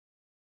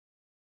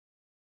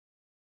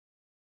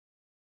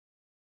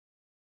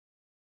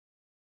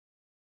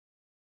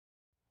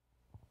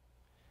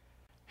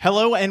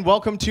Hello and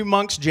welcome to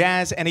Monk's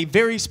Jazz and a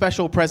very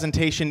special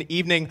presentation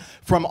evening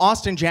from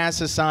Austin Jazz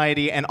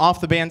Society and Off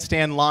the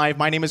Bandstand Live.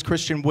 My name is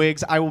Christian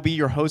Wiggs. I will be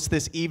your host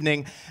this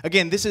evening.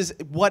 Again, this is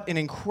what an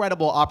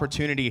incredible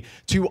opportunity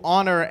to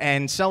honor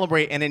and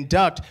celebrate and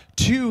induct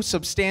two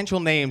substantial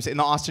names in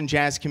the Austin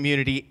Jazz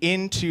community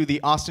into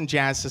the Austin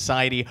Jazz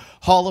Society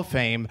Hall of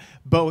Fame,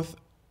 both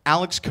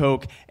Alex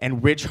Coke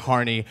and Rich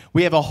Harney.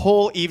 We have a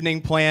whole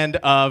evening planned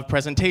of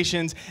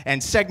presentations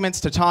and segments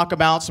to talk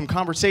about, some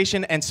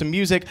conversation and some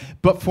music.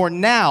 But for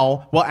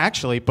now, well,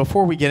 actually,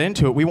 before we get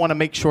into it, we want to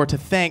make sure to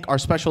thank our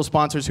special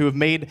sponsors who have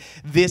made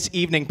this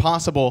evening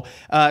possible.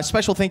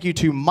 Special thank you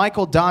to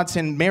Michael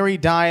Dodson, Mary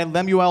Dye,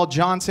 Lemuel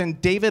Johnson,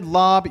 David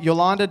Lobb,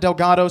 Yolanda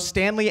Delgado,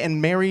 Stanley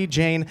and Mary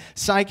Jane,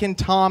 Saikin,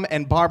 Tom,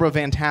 and Barbara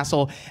Van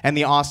Tassel, and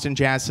the Austin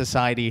Jazz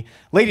Society.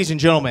 Ladies and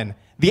gentlemen,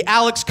 the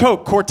Alex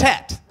Coke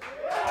Quartet.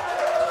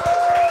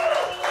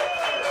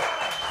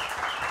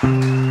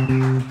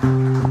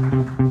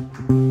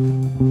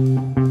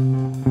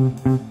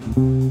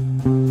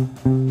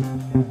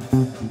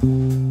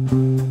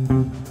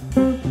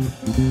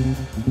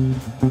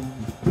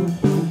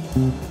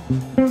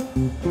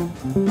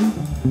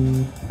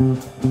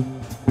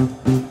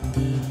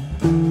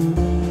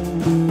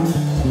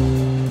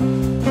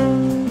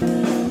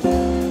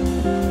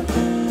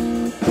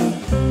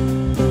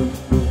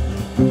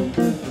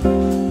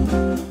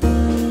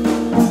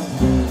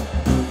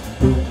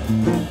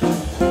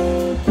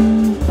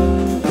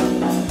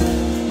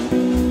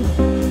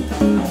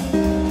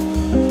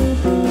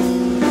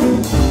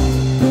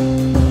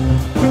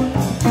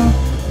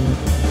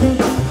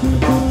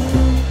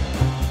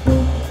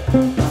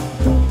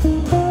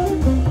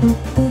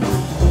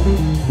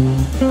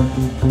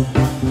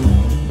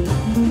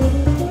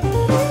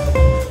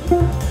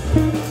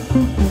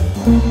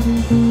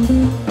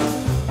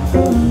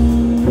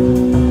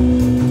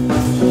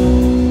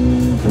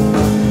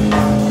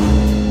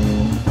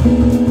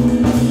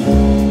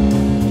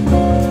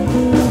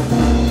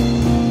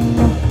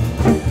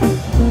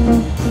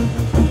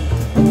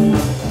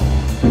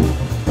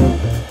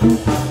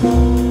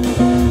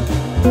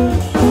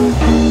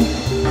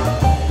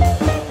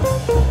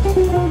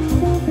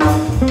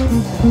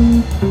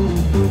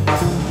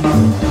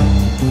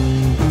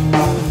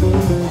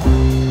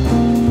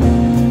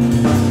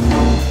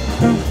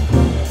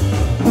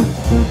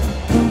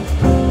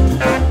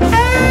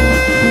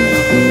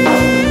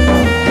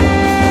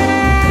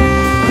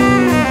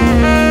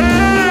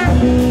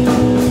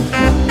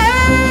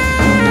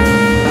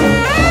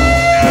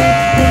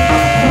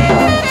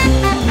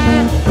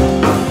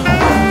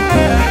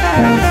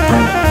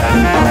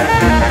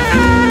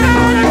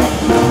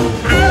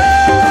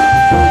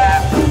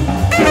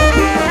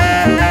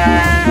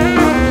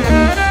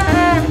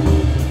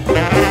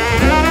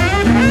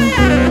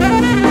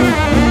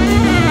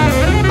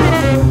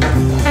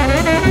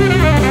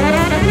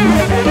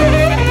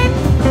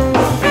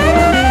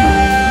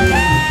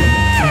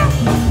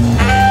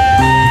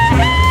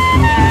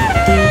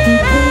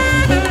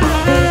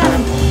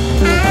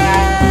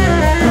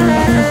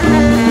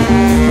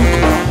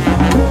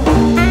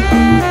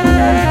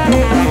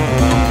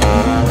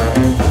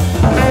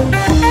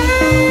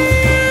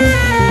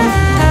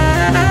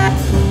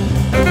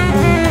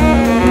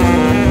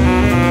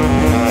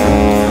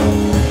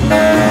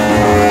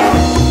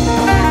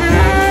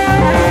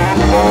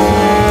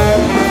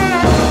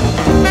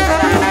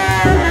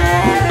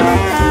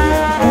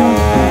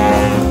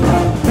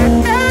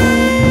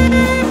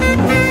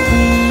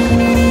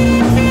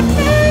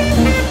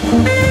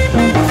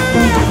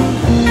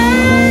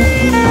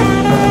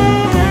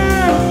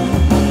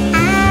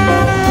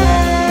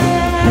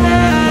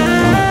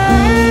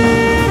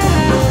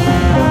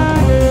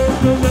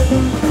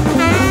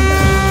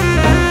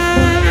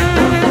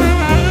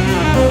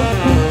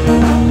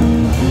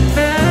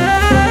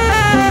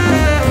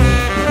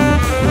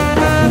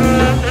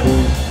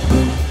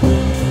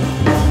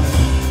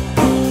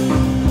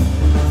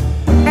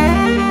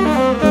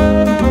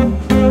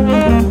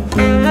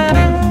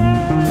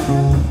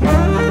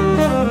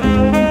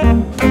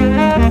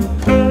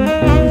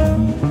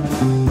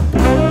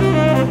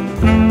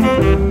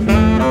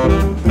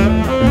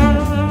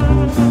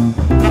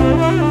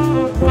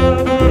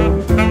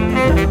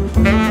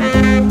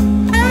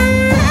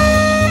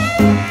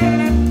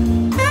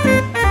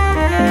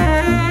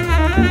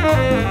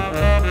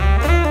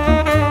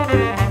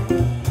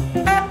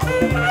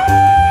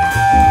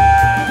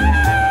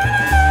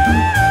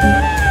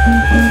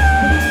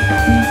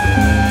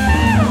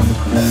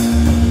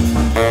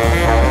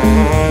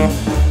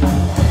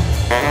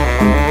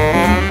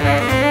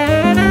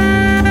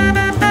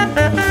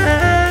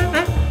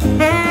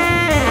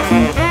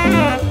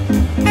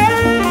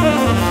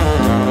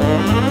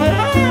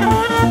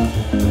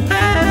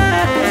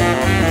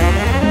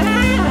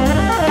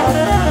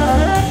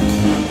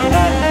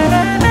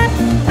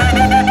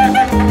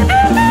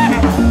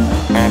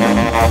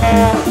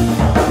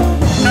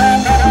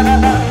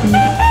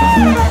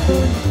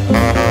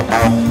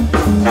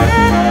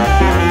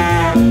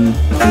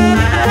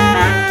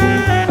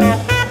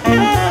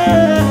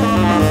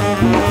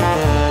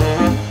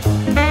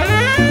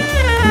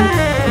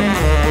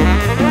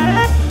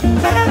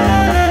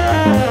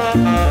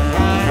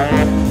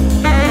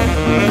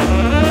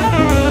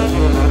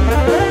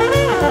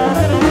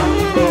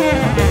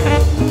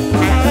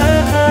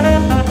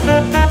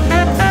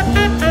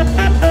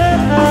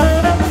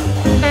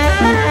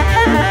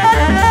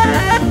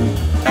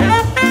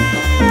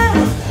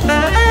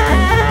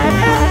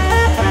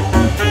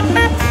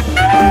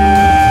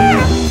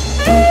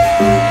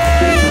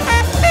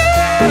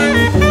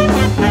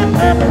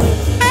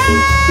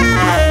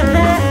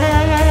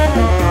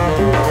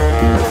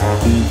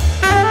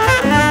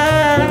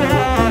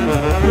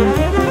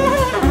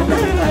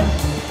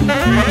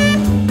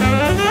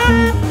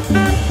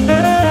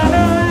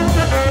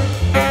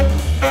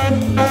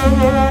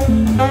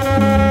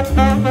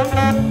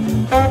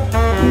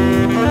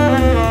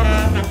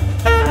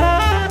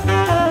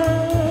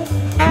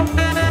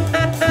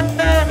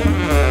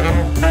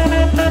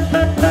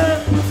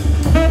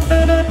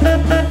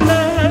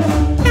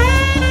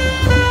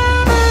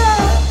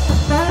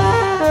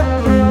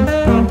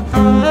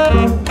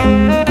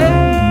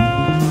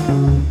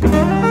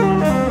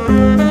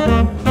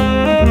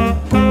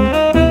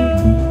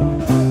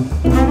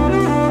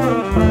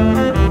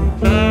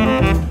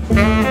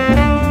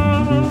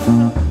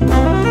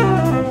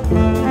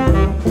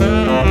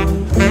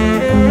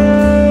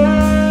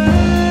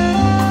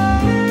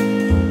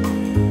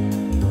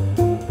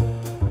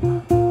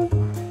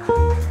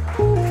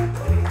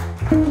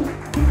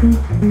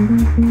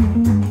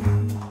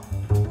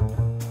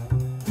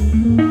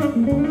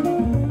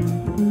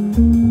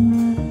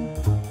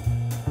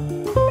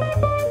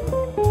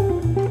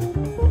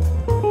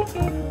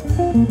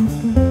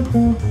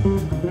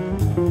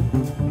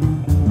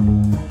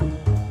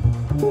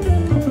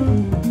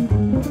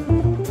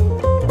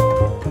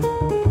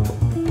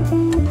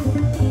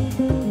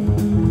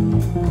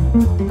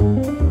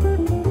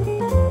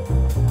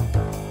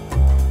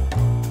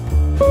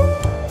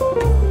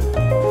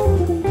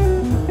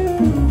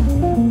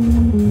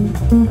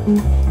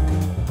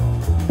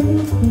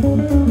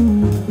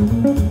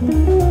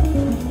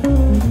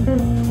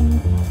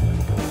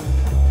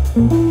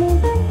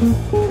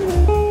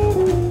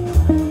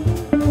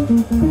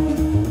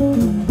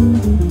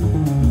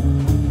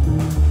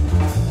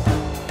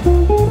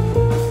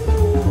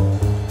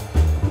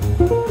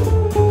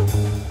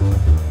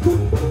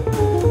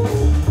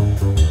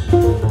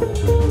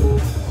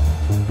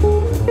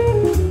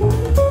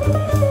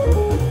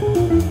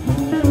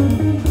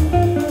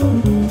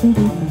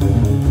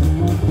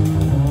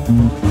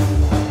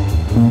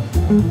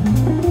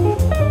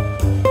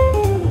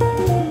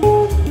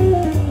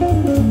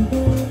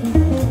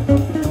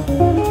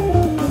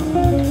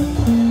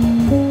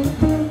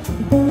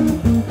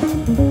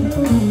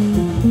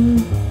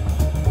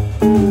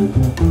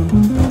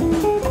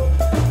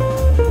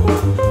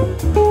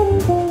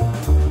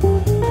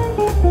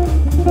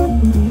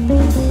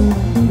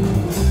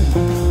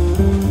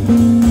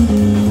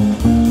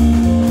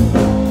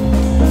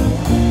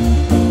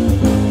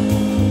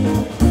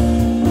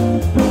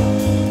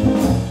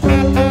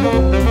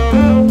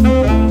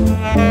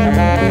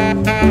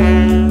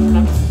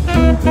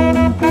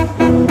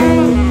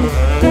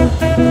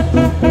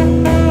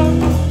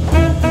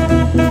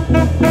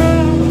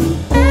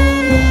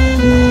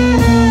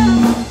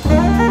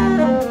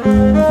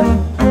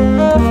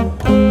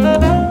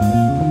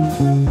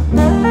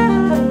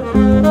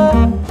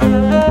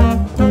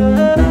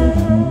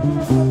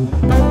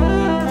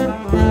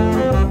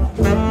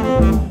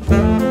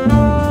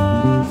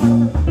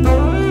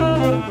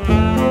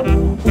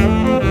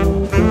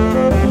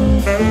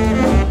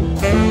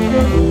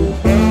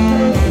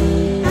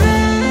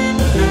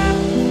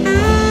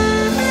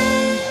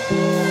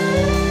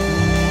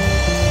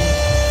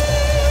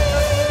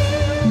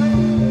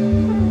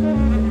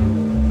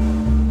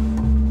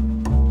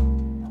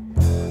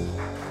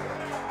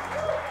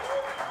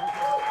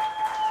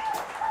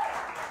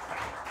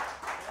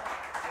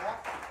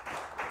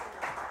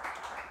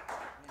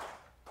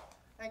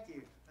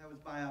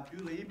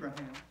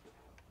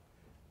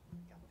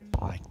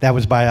 That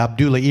was by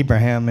Abdullah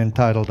Ibrahim,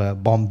 entitled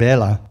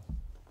Bombela.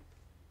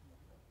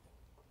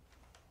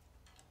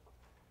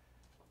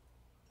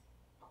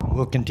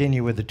 We'll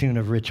continue with the tune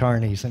of Rich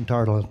Harney's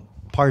entitled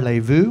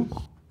Parlez-vous.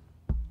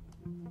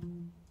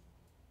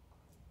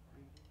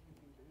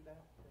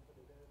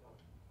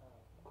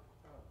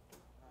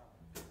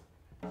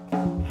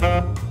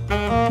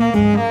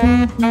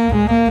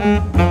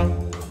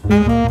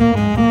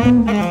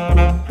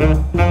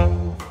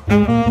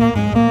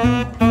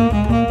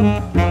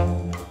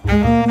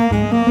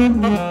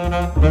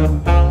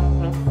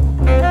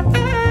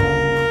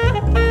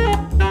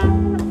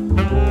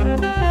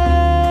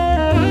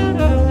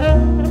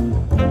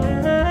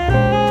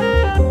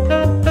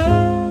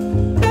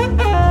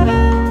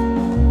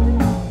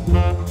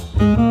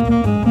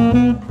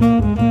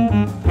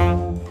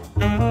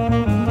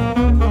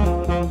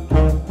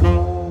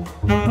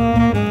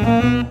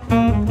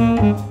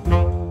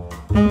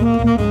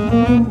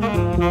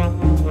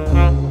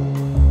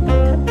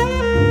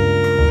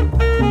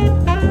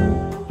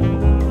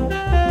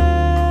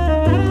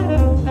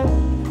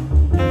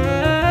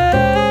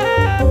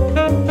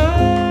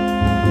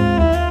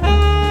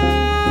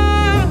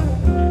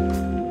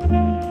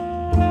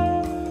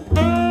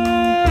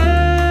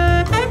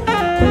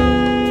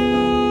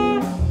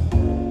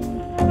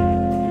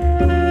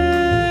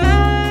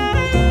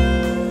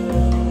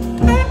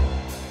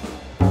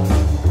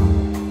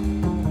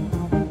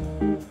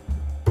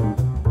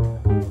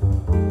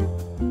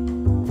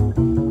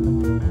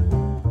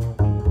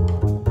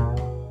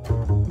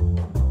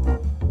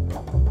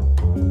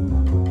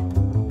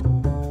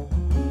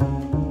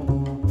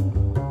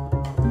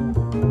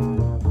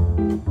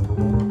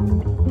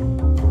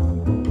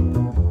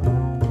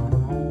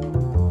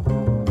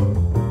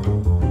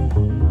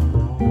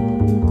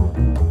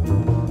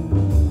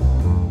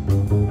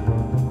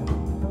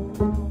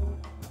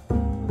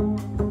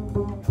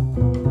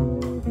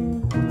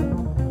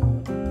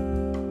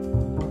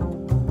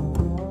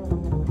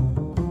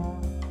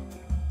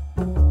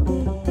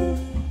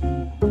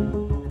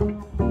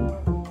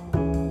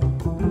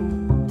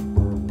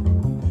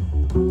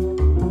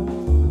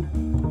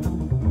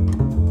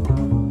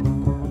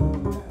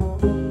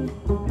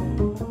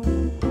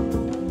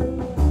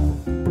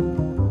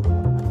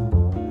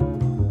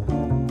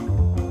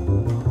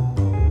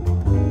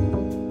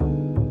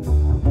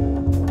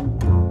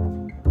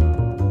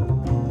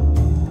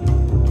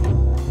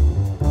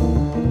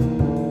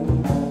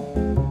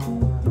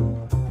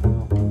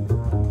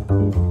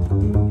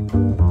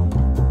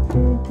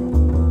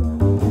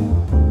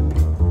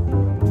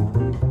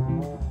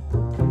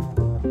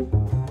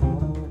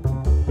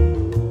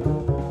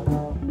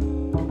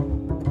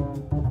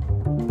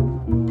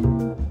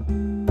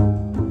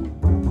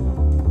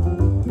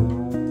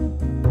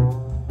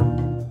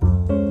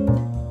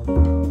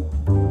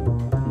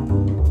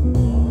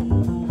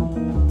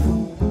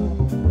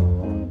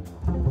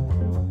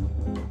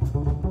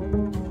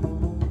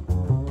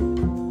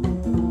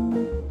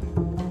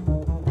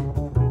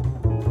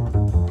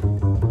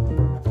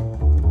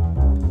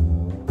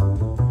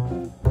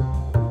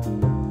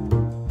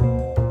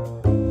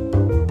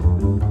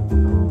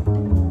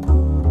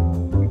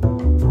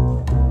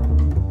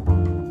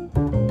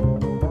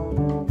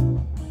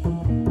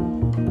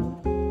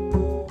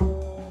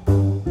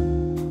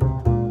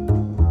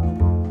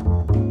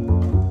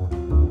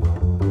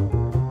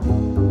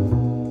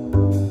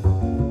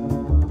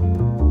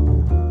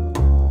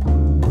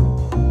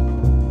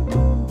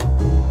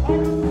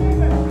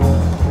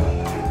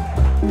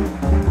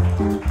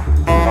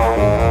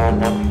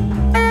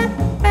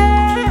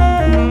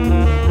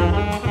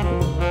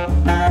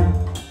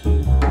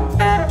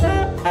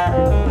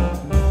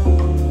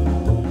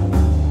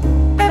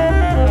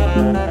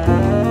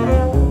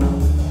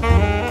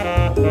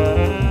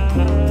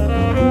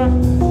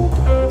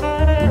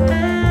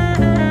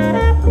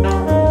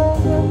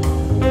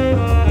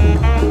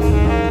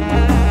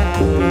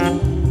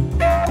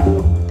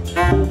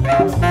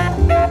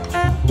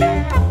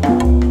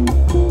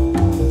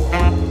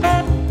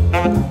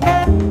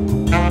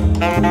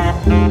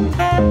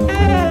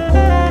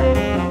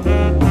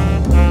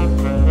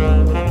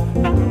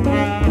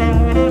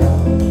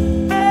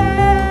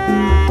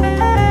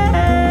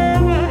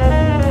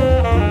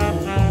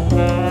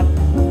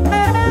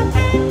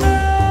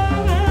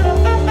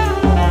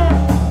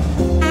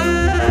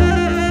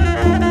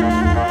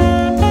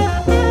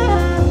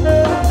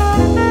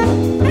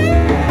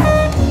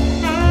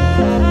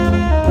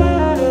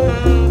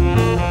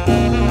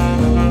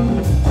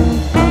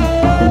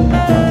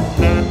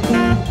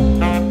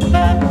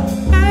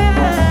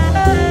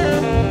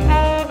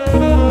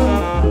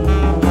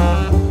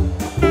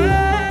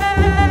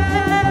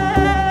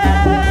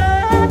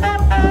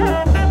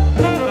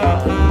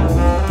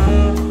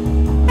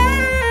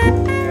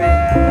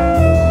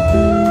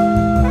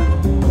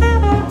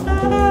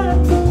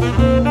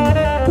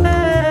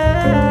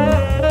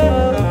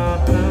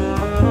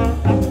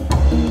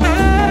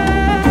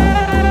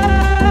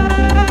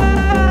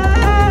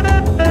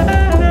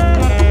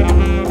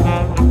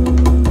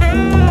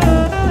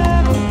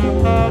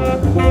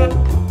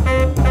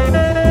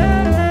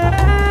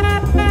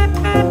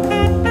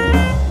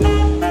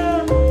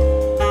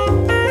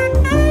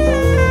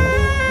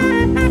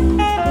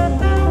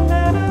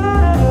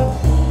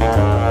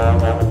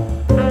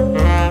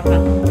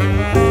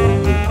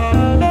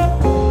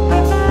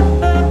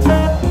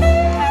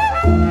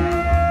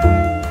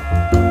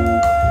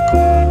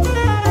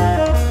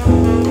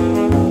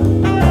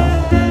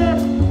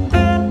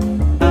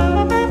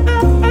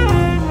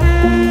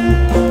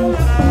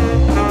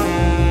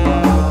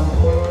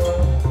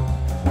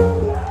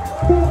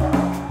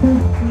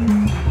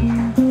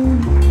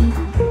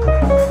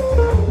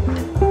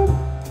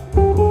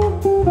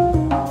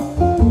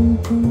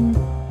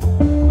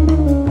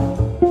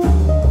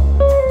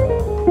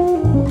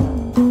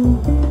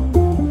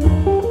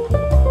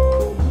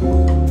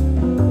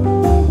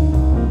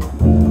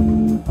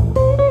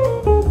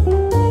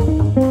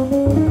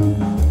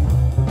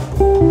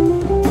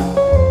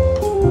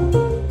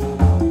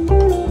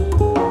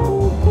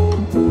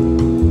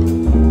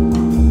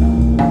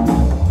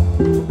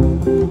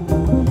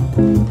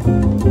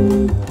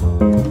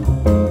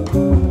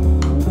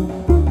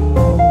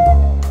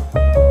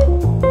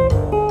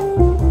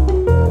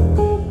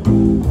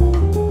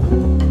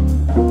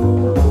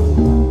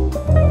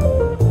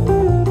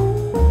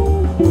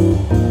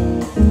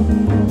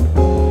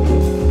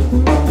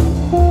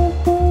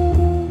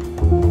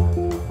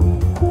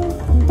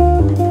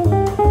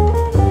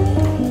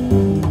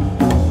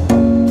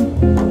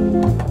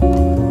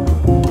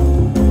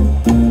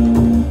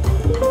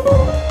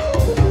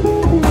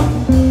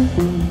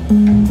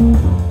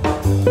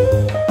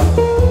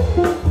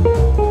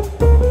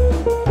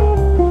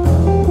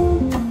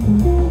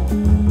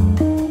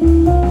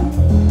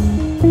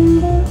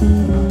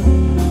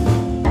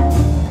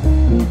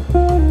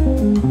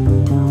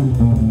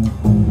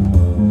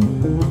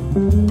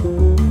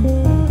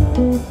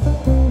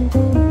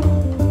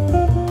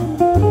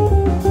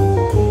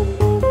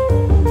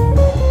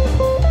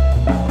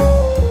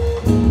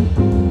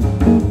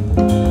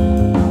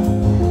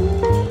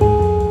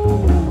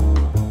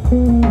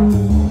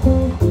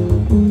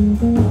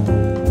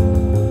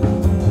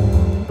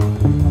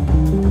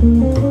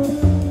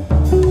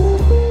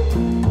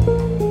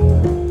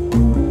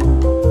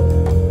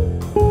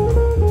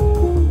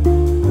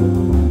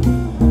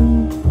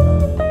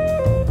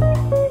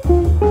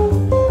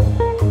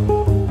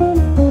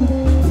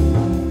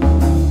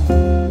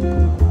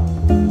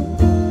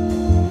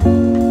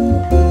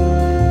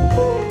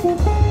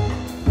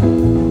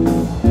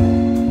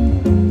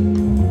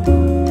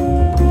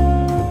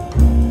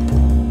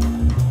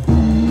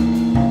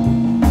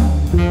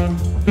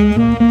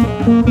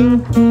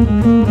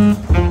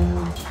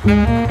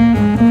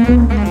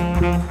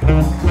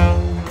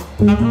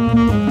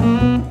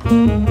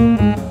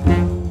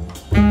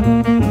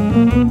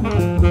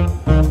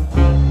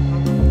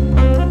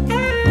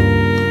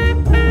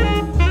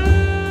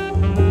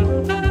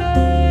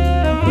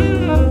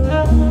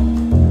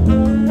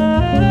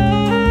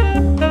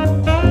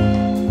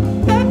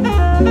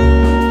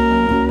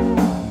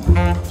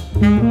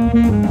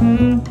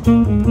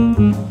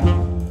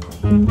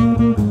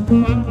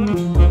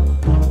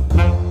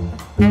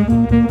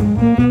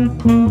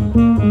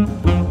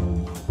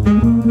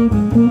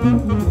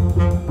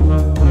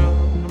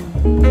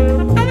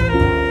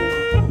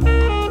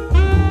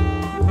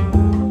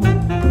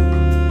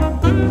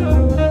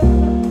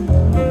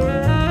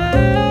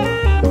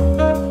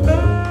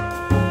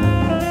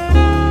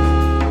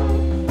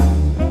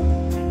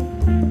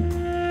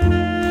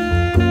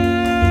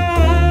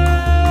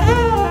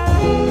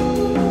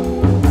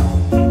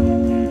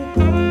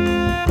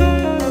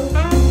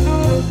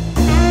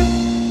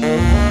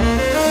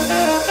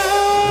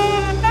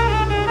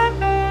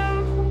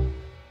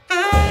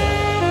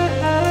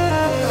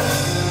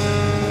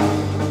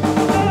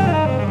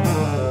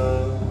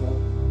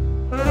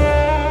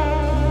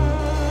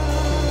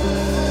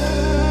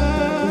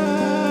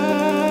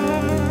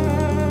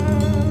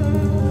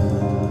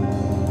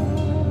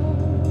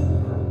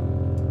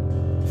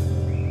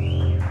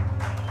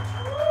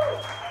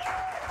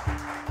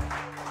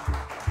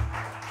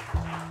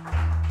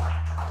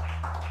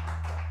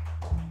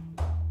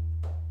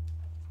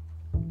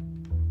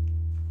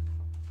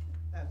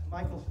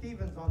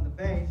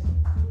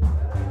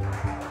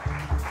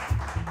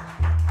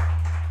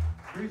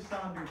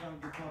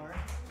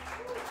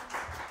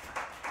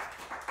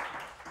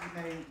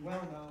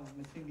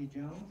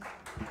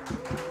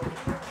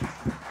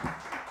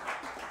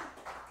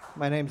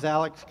 My name's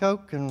Alex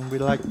Coke, and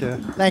we'd like to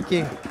thank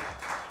you.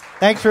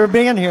 Thanks for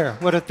being here.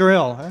 What a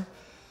thrill, huh?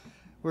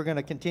 We're going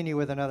to continue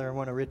with another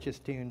one of Rich's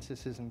tunes.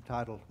 This is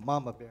entitled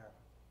Mama Bear.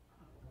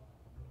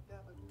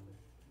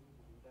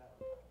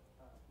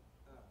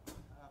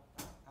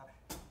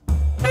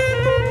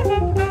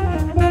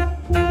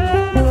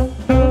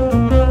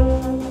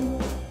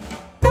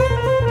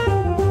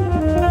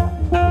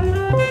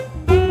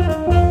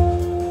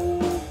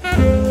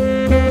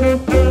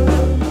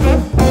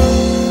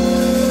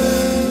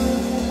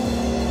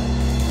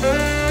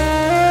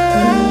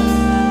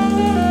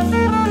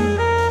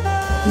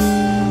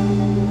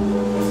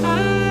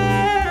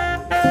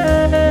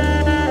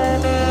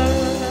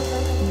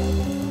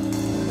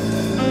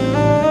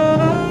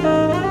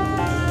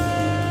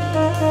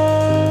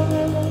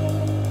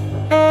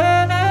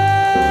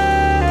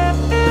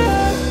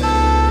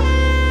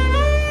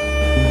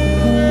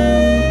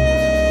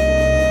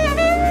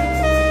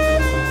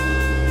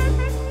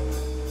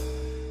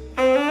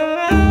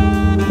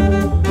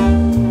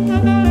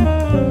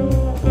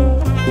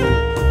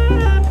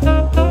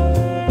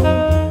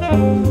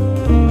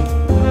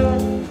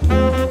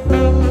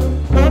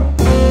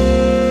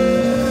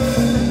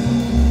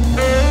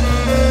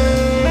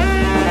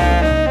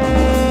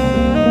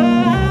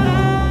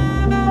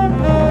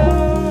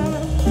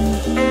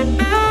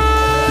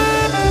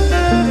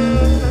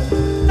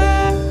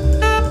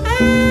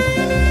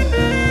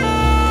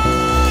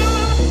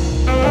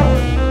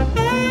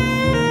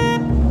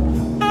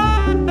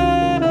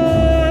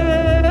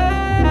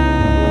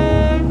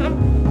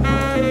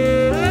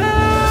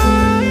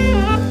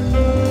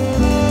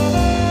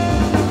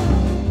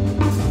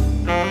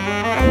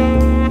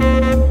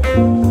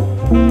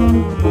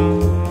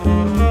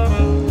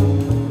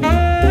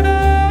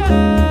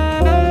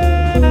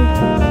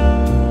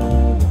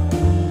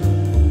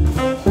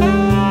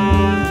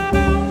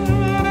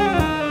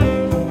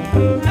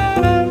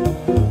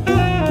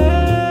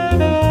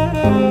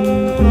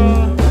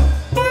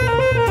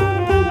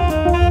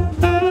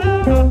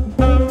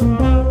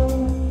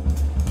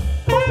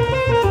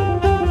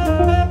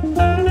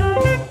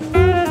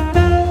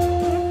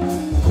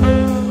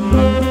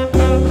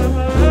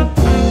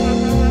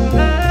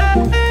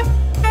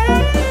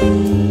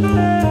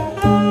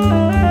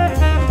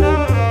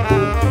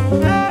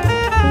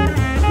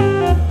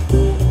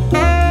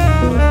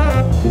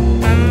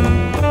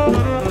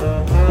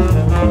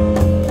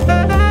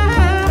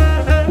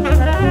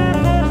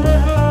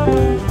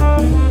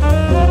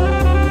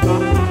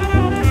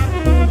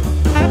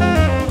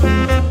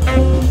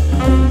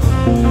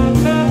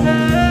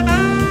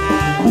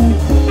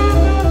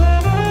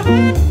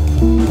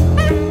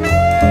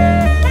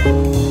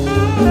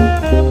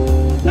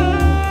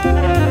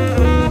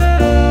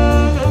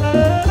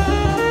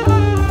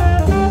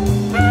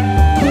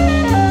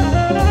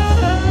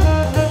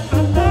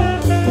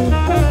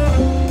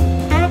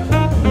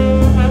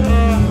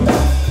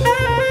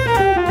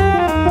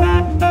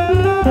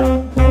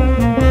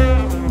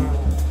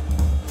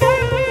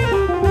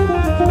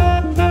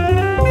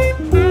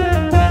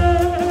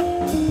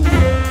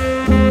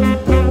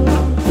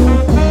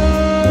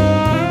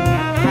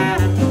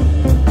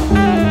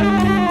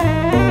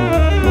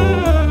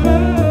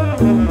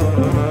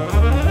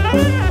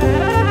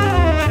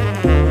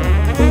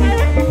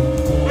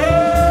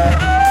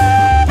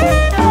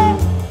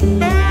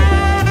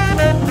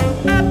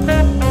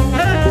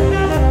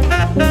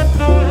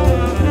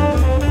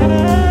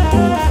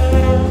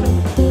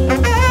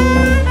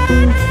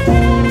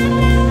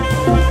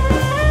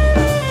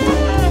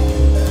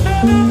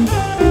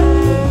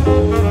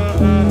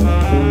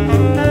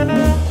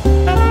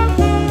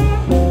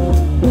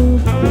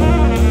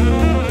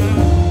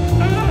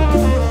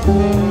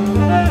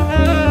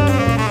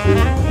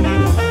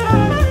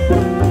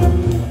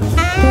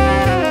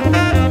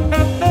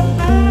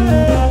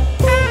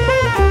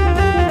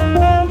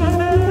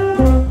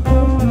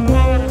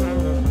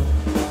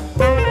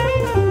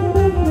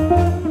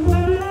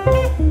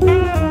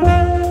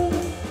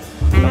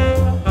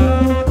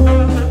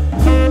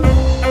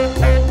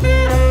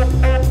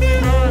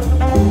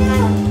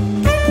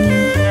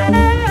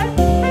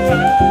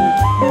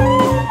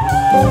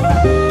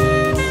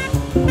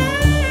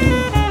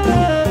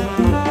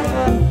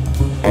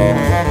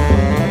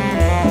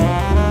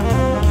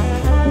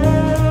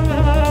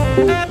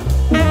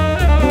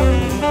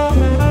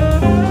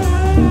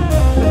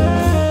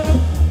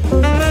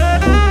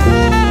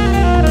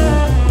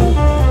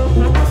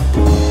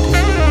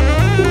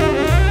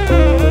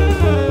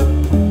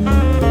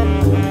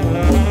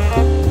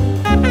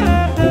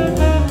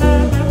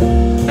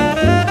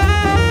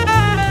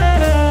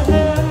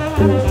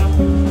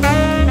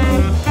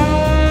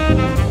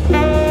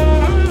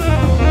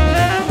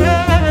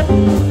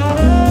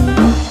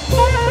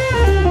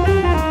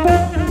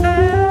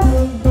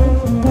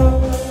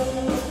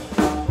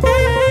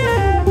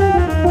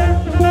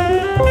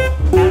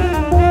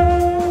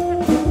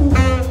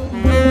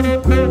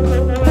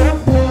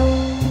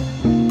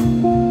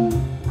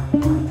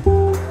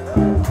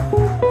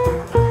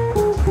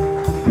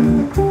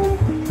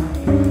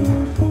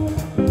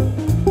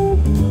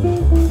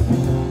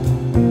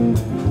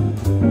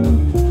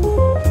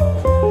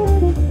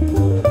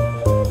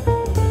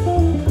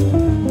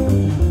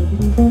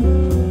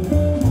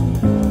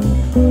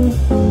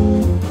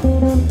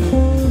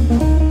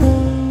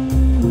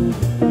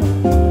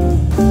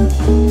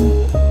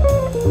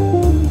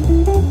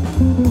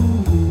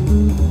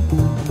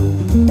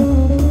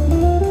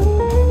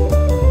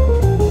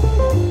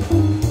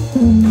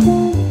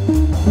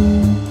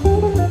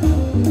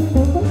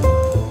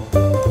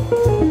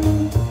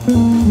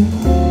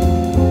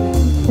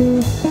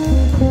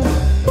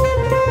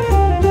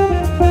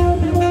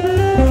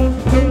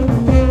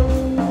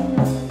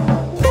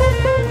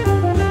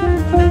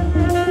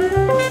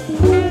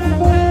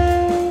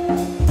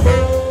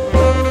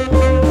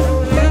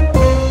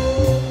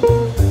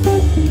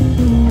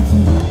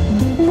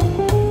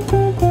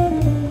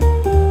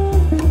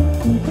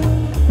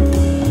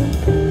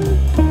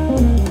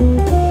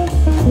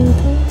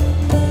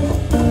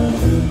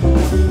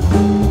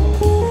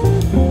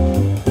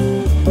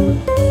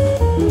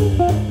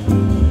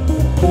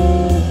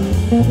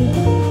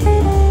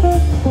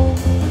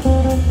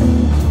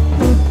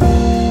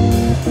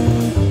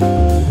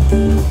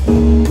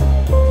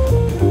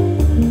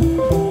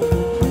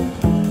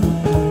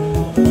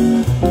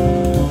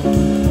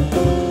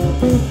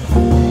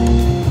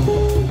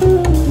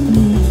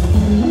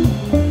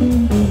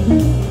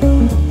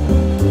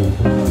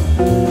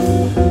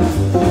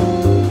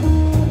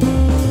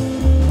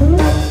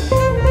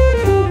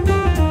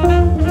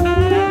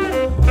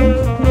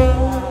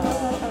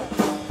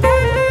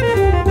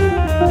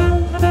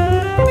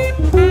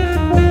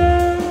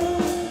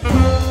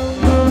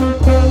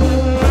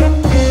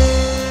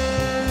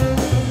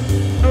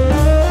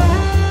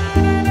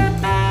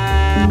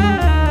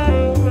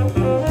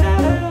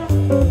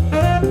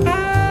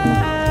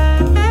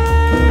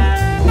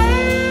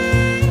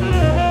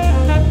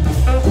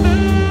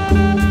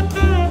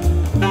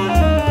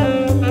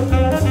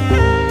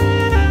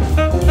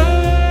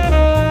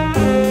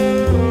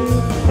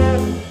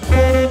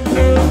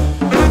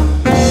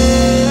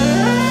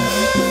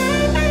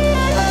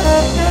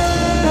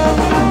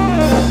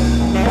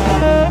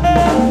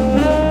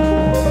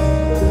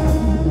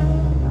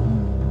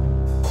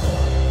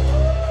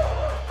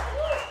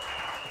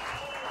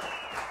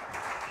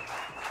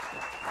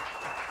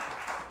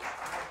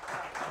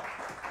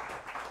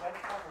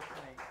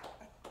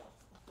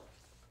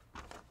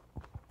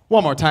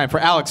 One more time for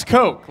Alex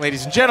Coke,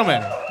 ladies and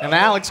gentlemen, and the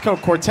Alex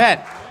Coke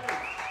Quartet.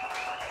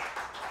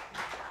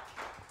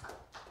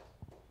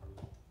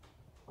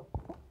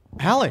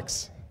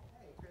 Alex,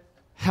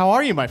 how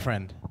are you, my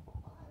friend?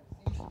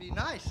 Seems to be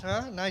nice,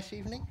 huh? Nice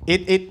evening.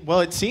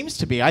 Well, it seems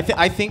to be. I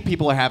think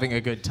people are having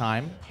a good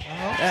time.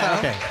 Yeah,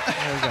 okay.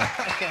 There we go.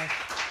 Okay.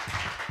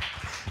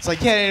 It's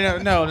like,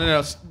 yeah,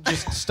 no,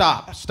 just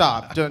stop.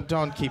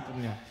 Don't keep.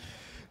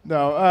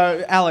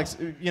 No, Alex,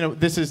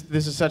 this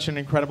is such an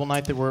incredible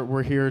night that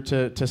we're here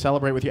to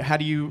celebrate with you. How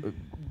do you?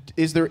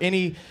 Is there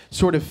any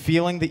sort of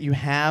feeling that you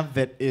have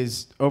that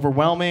is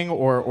overwhelming,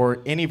 or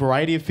any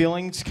variety of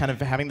feelings, kind of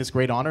having this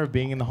great honor of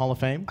being in the Hall of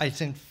Fame?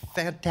 It's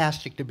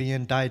fantastic to be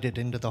indicted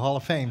into the Hall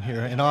of Fame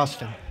here in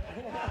Austin.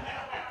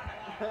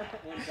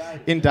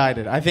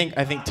 Indicted. I think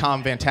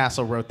Tom Van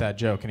Tassel wrote that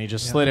joke, and he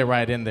just slid it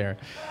right in there.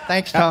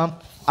 Thanks, Tom.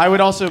 I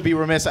would also be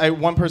remiss.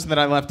 One person that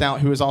I left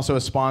out who is also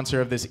a sponsor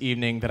of this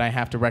evening that I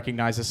have to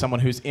recognize as someone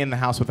who's in the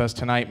house with us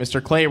tonight,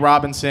 Mr. Clay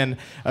Robinson,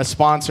 a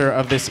sponsor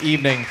of this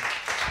evening.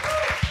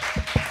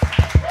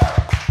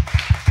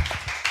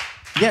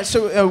 Yeah,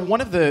 so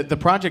one of the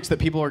projects that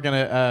people are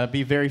going to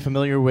be very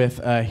familiar with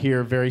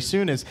here very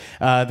soon is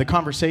the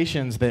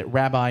conversations that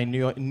Rabbi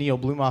Neil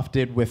Blumoff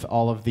did with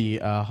all of the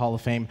Hall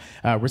of Fame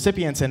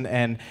recipients.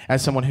 And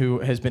as someone who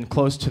has been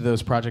close to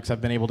those projects, I've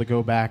been able to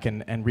go back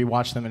and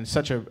rewatch them, and it's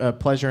such a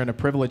pleasure and a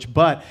privilege.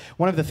 But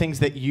one of the things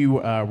that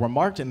you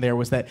remarked in there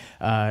was that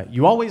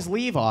you always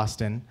leave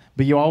Austin,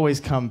 but you always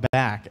come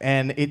back.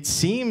 And it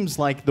seems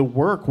like the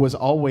work was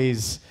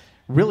always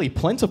really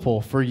plentiful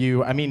for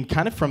you. I mean,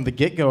 kind of from the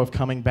get-go of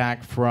coming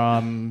back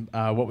from,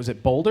 what was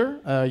it,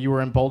 Boulder? You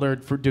were in Boulder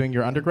for doing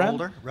your undergrad?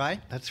 Boulder,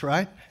 right, that's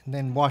right. And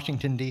then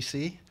Washington,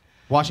 D.C.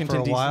 Washington,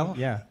 for a D.C., while.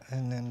 yeah.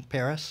 And then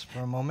Paris for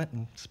a moment,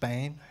 and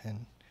Spain,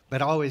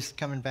 but always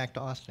coming back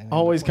to Austin.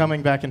 Always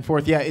coming back and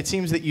forth. Yeah, it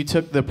seems that you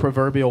took the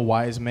proverbial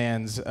wise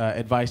man's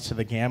advice to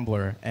the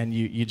gambler, and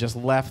you just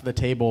left the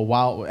table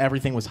while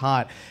everything was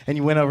hot, and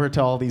you went over to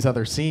all these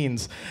other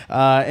scenes.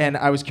 And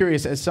I was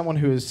curious, as someone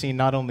who has seen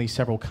not only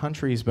several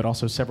countries, but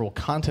also several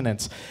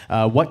continents,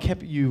 what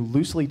kept you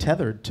loosely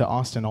tethered to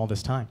Austin all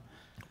this time?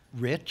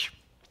 Rich,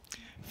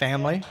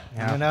 family,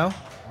 Yeah.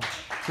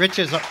 Rich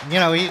is,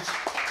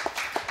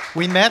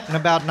 we met in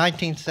about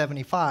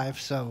 1975,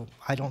 so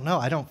I don't know.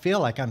 I don't feel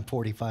like I'm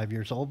 45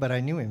 years old, but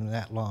I knew him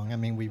that long. I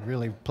mean, we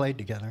really played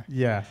together.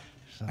 Yeah,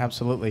 so.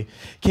 Absolutely.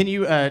 Can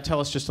you tell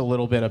us just a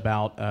little bit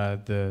about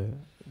the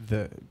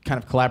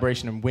kind of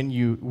collaboration and when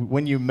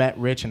you met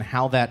Rich, and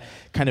how that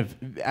kind of,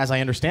 as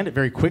I understand it,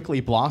 very quickly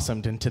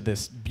blossomed into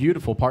this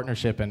beautiful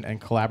partnership and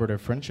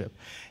collaborative friendship?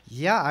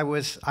 Yeah, I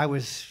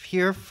was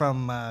here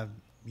from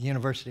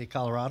University of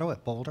Colorado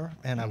at Boulder,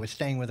 and I was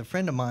staying with a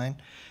friend of mine,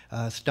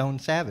 Stone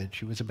Savage,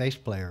 who was a bass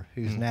player,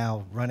 who's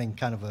now running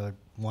kind of a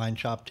wine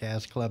shop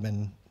jazz club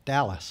in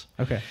Dallas.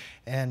 Okay.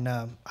 And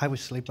I was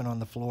sleeping on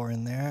the floor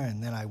in there,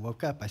 and then I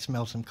woke up. I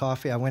smelled some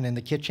coffee. I went in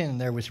the kitchen,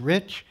 and there was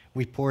Rich.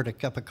 We poured a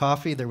cup of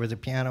coffee. There was a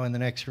piano in the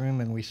next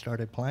room, and we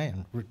started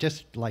playing. We're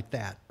just like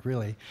that,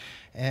 really,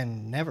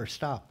 and never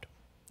stopped.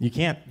 You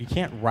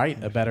can't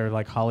write a better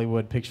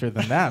Hollywood picture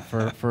than that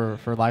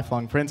for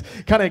lifelong friends.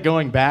 Kind of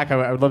going back,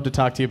 I would love to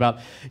talk to you about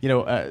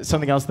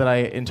something else that I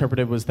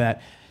interpreted was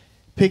that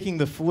picking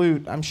the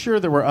flute. I'm sure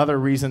there were other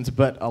reasons,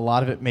 but a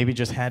lot of it maybe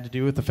just had to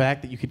do with the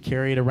fact that you could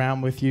carry it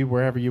around with you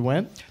wherever you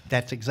went.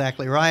 That's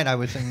exactly right. I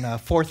was in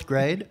fourth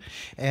grade,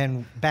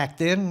 and back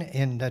then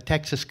in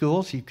Texas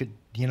schools, you could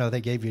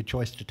they gave you a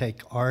choice to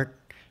take art,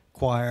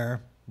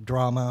 choir,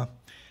 drama,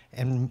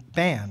 and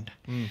band.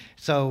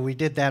 So we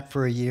did that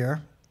for a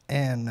year,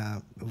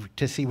 and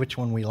to see which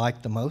one we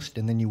liked the most,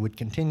 and then you would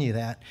continue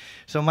that.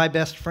 So my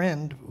best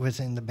friend was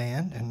in the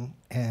band,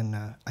 and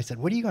I said,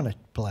 what are you going to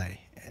play?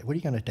 What are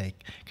you going to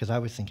take? Because I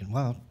was thinking,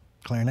 well,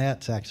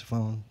 clarinet,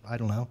 saxophone, I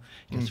don't know.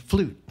 He goes,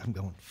 flute. I'm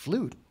going,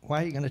 flute?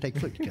 Why are you going to take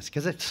flute?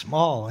 Because it's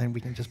small, and we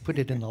can just put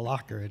it in the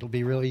locker. It'll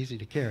be real easy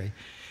to carry.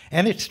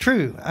 And it's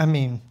true. I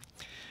mean,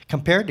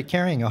 compared to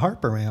carrying a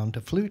harp around,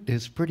 a flute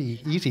is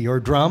pretty easy, or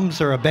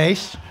drums, or a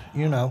bass,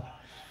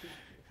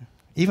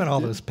 Even all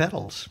those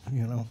pedals,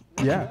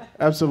 Yeah,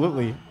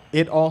 absolutely.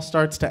 It all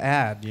starts to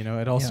add,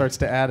 it all starts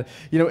to add,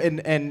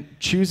 and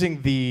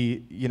choosing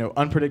the,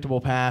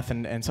 unpredictable path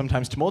and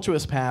sometimes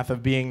tumultuous path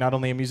of being not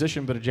only a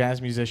musician but a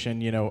jazz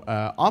musician,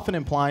 often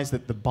implies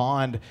that the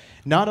bond,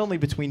 not only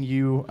between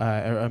you,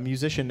 a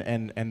musician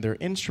and their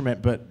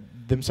instrument, but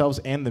themselves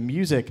and the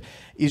music,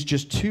 is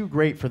just too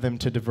great for them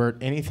to divert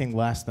anything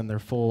less than their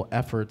full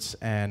efforts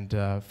and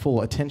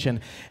full attention.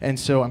 And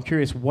so I'm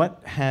curious,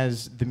 what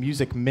has the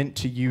music meant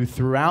to you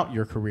throughout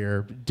your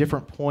career,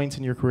 different points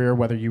in your career,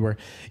 whether you were,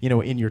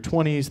 in your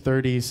 20s,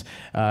 30s,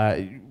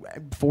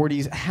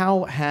 40s,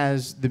 how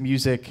has the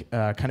music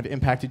kind of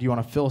impacted you on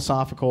a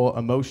philosophical,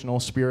 emotional,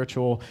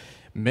 spiritual,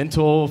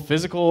 mental,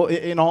 physical,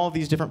 in all of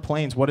these different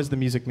planes? What does the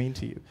music mean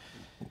to you?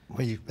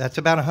 That's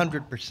about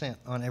 100%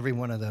 on every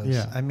one of those.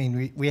 Yeah. I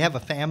mean, we have a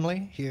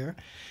family here,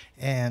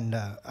 and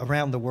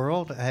around the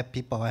world, I have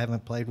people I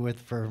haven't played with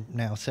for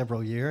now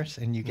several years,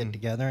 and you get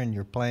together and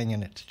you're playing,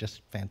 and it's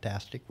just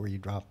fantastic. Where you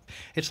drop,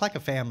 it's like a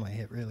family.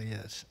 It really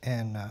is,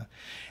 and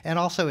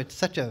also it's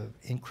such a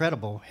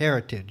incredible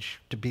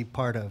heritage to be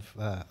part of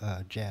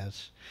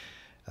jazz.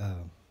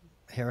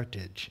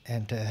 Heritage,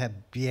 and to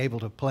be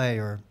able to play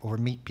or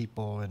meet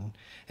people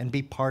and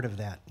be part of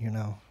that,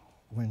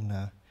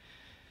 when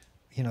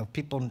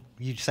people,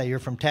 you say you're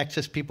from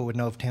Texas, people would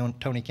know of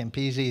Tony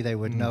Campisi, they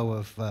would know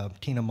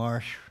of Tina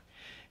Marsh,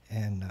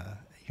 and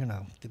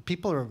the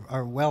people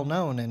are well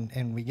known,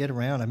 and we get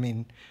around. I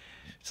mean,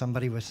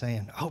 somebody was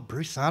saying, "Oh,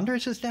 Bruce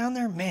Saunders is down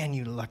there? Man,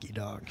 you lucky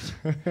dogs."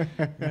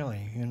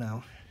 Really,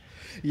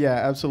 Yeah,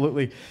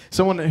 absolutely.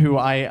 Someone who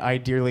I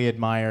dearly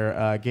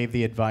admire gave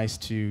the advice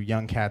to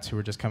young cats who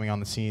were just coming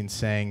on the scene,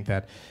 saying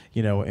that,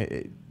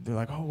 they're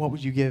like, "Oh, what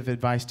would you give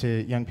advice to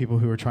young people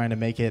who are trying to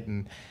make it?"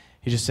 And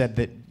he just said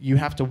that you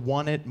have to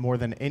want it more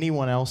than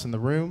anyone else in the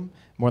room,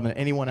 more than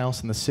anyone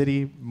else in the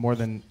city, more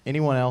than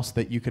anyone else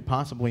that you could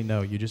possibly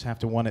know. You just have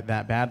to want it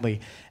that badly.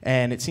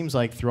 And it seems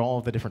like through all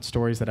of the different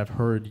stories that I've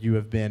heard, you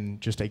have been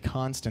just a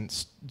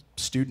constant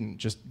student,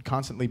 just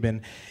constantly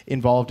been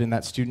involved in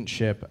that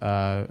studentship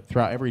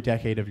throughout every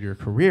decade of your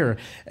career.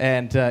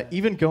 And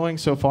even going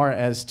so far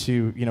as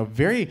to,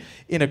 very,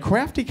 in a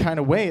crafty kind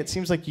of way, it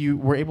seems like you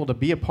were able to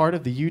be a part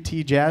of the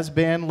UT Jazz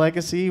Band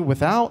legacy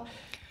without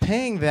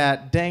paying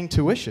that dang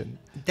tuition.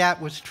 That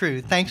was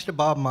true. Thanks to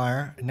Bob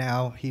Meyer.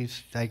 Now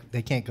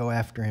they can't go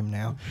after him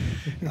now.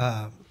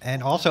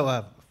 And also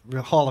a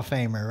Hall of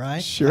Famer,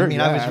 right? Sure. I mean,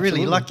 yeah, I was absolutely.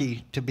 really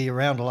lucky to be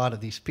around a lot of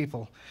these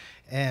people.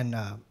 And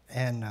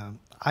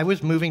I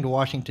was moving to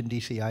Washington,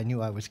 D.C. I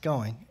knew I was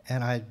going,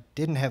 and I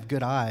didn't have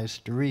good eyes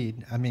to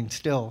read. I mean,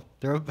 still,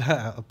 they're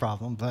a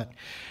problem, but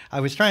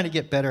I was trying to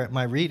get better at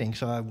my reading,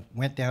 so I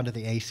went down to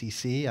the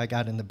ACC. I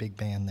got in the big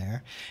band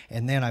there,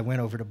 and then I went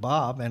over to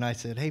Bob, and I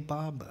said, "Hey,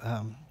 Bob,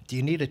 do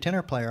you need a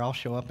tenor player? I'll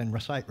show up and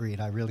recite read.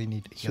 I really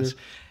need it." He goes,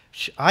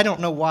 I don't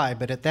know why,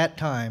 but at that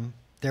time,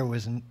 they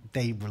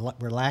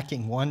were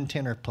lacking one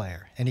tenor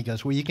player. And he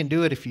goes, "Well, you can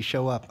do it if you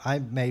show up." I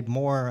made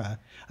more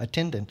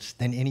attendance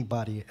than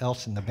anybody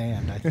else in the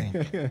band, I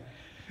think.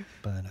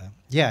 But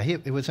yeah,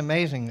 it was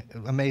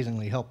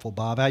amazingly helpful,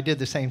 Bob. I did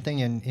the same thing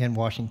in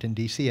Washington,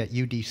 D.C. at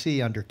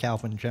UDC under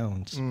Calvin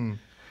Jones,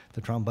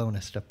 the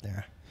trombonist up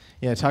there.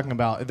 Yeah, talking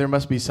about, there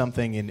must be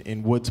something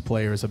in Woods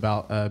players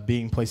about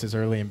being places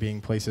early and being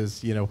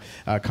places,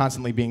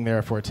 constantly being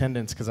there for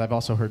attendance, because I've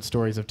also heard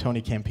stories of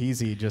Tony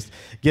Campisi just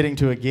getting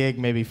to a gig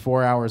maybe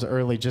 4 hours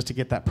early just to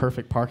get that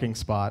perfect parking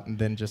spot, and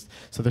then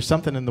so there's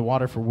something in the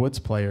water for Woods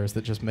players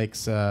that just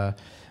makes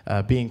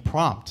being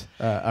prompt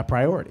a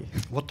priority.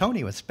 Well,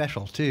 Tony was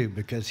special, too,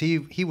 because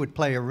he would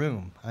play a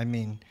room. I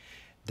mean,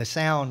 the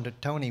sound,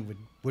 Tony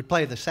would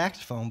play the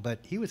saxophone, but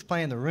he was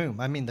playing the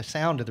room. I mean, the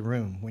sound of the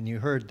room, when you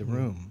heard the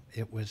room,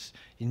 it was,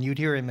 and you'd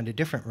hear him in a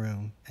different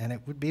room, and it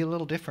would be a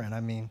little different.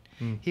 I mean,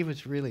 he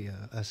was really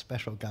a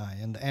special guy,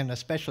 and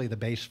especially the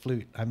bass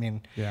flute. I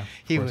mean, yeah,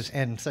 he was,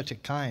 and such a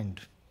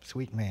kind,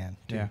 sweet man,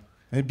 too. Yeah.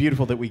 And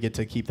beautiful that we get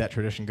to keep that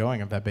tradition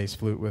going of that bass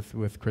flute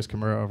with Chris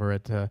Kimura over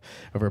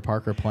at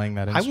Parker playing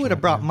that instrument. I would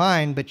have brought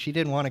mine, but she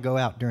didn't want to go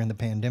out during the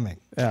pandemic.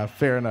 Yeah,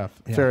 fair enough.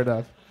 Yeah. Fair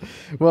enough.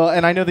 Well,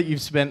 and I know that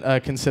you've spent a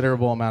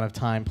considerable amount of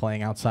time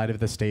playing outside of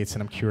the States,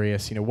 and I'm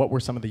curious, what were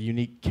some of the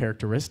unique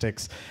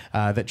characteristics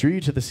that drew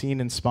you to the scene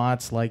in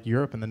spots like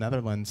Europe and the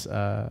Netherlands?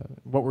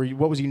 What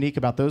was unique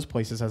about those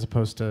places as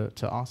opposed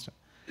to Austin?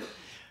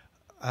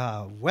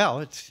 Well,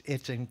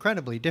 it's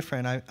incredibly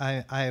different.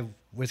 I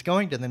was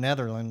going to the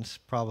Netherlands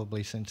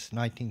probably since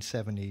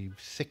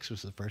 1976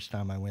 was the first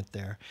time I went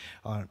there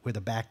with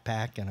a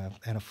backpack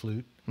and a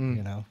flute,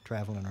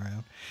 traveling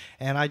around.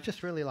 And I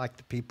just really liked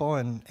the people,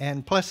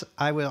 and plus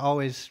I was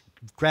always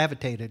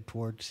gravitated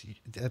towards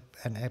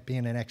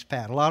being an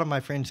expat. A lot of my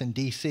friends in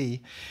D.C.,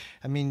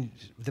 I mean,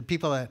 the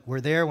people that were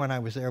there when I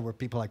was there were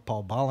people like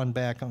Paul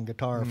Bollenbeck on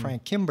guitar, or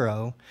Frank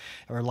Kimbrough,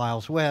 or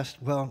Lyles West.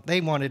 Well, they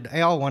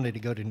all wanted to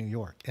go to New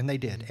York, and they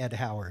did. Ed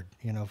Howard,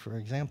 for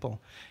example.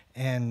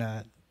 And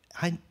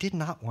I did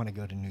not want to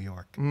go to New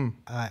York.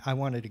 I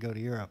wanted to go to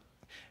Europe.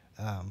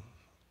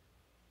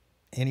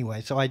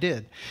 Anyway, so I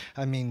did.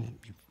 I mean,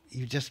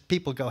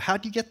 people go,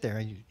 "How'd you get there?"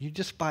 You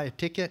just buy a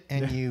ticket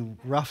and you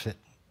rough it.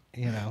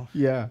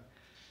 Yeah.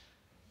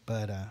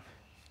 But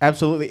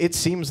absolutely. It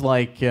seems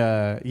like,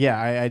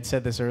 I'd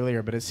said this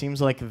earlier, but it seems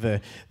like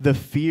the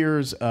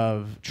fears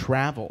of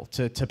travel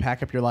to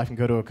pack up your life and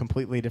go to a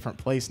completely different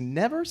place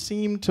never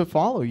seem to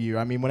follow you.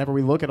 I mean, whenever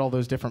we look at all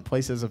those different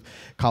places of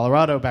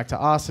Colorado, back to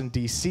Austin,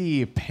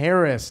 D.C.,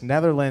 Paris,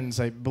 Netherlands,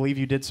 I believe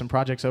you did some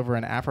projects over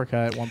in Africa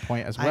at one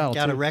point as well. I've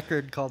got a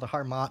record called the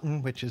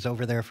Harmotten, which is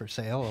over there for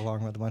sale,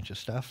 along with a bunch of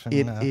stuff. And,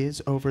 it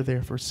is over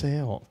there for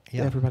sale.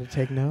 Yeah. Everybody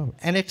take note.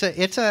 And it's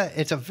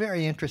a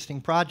very interesting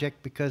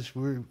project because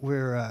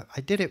we're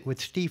I did it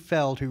with Steve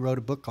Feld, who wrote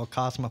a book called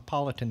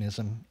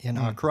Cosmopolitanism in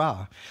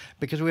Accra,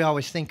 because we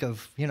always think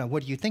of,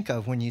 what do you think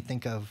of when you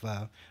think of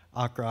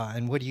Accra,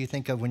 and what do you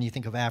think of when you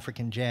think of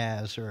African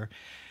jazz, or,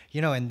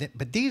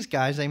 but these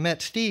guys, they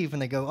met Steve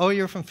and they go, oh,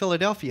 you're from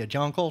Philadelphia,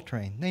 John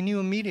Coltrane. They knew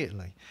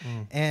immediately,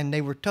 and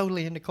they were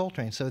totally into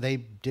Coltrane, so they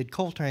did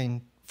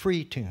Coltrane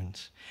free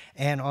tunes,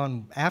 and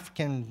on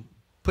African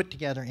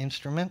put-together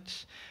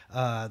instruments,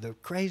 the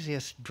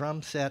craziest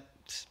drum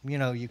sets,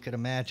 you could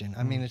imagine.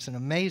 I mean, it's an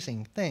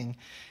amazing thing,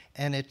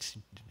 and it's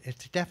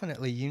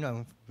definitely,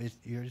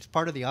 it's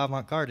part of the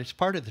avant-garde. It's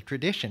part of the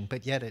tradition,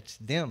 but yet it's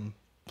them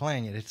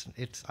playing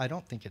it. I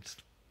don't think it's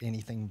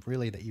anything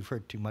really that you've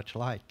heard too much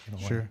like, in a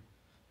way. Sure.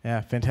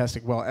 Yeah,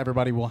 fantastic. Well,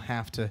 everybody will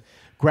have to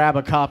grab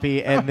a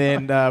copy and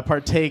then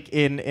partake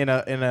in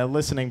a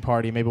listening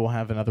party. Maybe we'll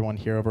have another one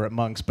here over at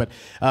Monk's. But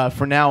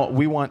for now,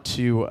 we want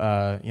to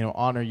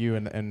honor you,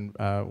 and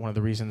one of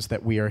the reasons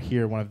that we are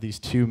here, one of these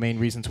two main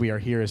reasons we are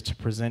here, is to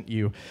present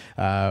you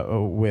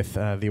with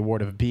the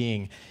award of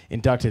being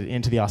inducted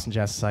into the Austin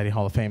Jazz Society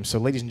Hall of Fame. So,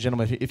 ladies and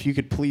gentlemen, if you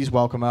could please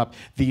welcome up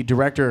the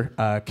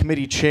director,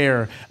 committee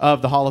chair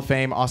of the Hall of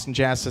Fame Austin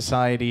Jazz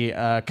Society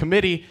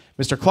Committee,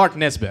 Mr. Clark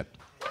Nesbitt.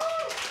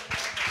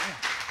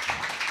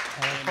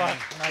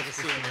 Nice to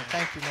see you.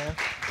 Thank you, man.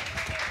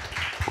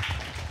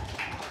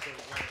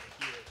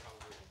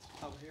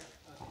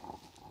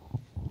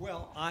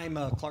 Well, I'm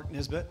Clark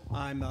Nesbitt.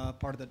 I'm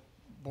part of the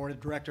board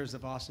of directors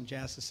of Austin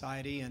Jazz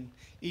Society, and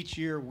each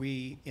year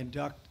we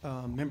induct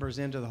members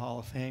into the Hall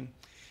of Fame.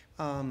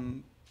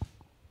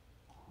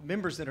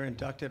 Members that are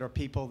inducted are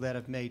people that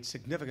have made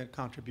significant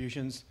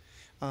contributions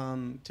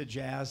to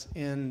jazz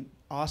in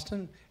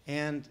Austin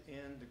and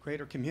in the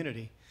greater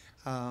community.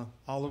 All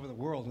over the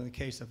world in the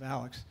case of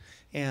Alex.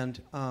 And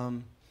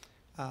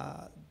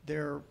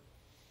there are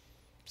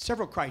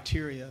several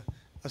criteria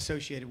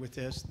associated with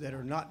this that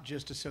are not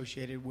just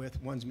associated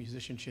with one's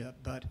musicianship,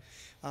 but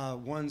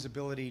one's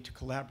ability to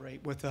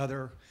collaborate with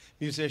other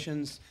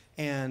musicians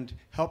and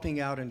helping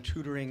out and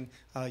tutoring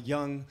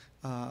young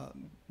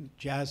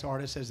jazz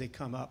artists as they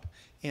come up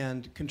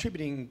and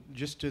contributing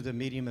just to the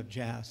medium of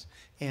jazz.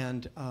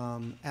 And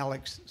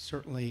Alex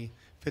certainly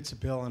fits a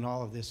bill in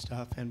all of this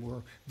stuff, and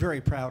we're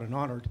very proud and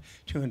honored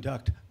to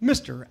induct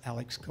Mr.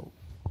 Alex Coke.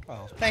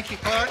 Oh, thank you,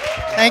 Clark.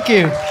 Thank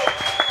you.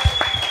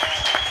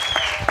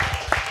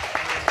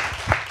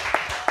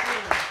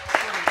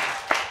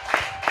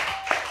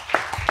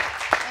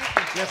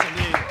 Yes,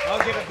 indeed.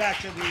 I'll give it back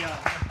to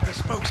the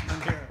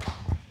spokesman here.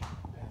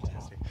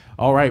 Fantastic.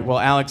 All right. Well,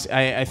 Alex,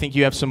 I think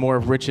you have some more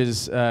of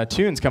Rich's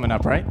tunes coming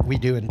up, right? We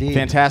do indeed.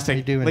 Fantastic.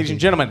 We do indeed. Ladies and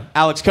gentlemen,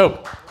 Alex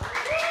Coke.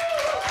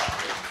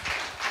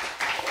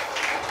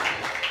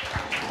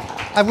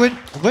 I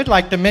would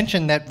like to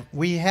mention that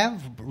we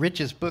have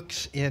Rich's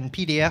books in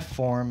PDF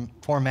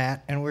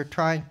format, and we're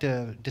trying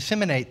to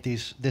disseminate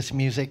this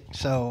music,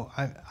 so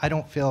I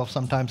don't feel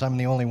sometimes I'm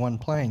the only one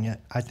playing it.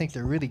 I think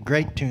they're really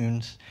great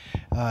tunes.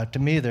 To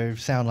me, they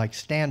sound like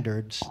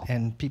standards,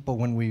 and people,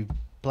 when we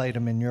played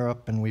them in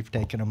Europe and we've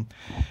taken them,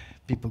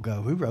 people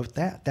go, who wrote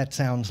that? That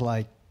sounds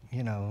like,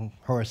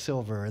 Horace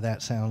Silver, or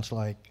that sounds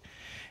like...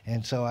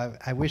 And so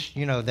I wish,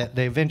 that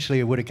they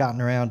eventually would have gotten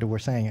around to we're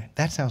saying,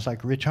 that sounds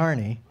like Rich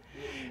Harney.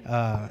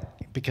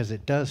 Because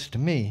it does to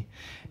me,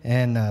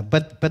 and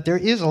but there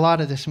is a lot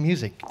of this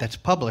music that's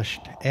published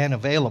and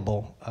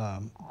available,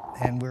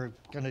 and we're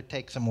going to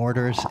take some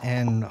orders,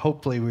 and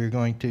hopefully we're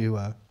going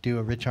to do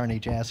a Rich Harney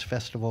Jazz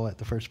Festival at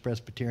the First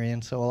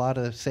Presbyterian. So a lot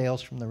of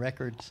sales from the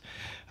records,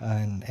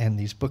 and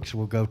these books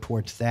will go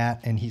towards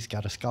that. And he's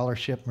got a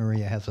scholarship.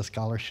 Maria has a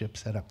scholarship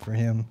set up for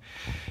him,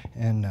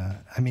 and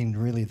I mean,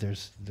 really,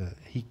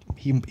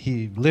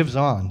 he lives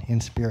on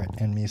in spirit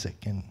and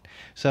music. And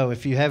so,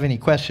 if you have any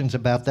questions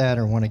about that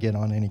or want to get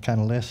on any kind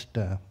of list,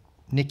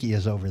 Nikki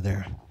is over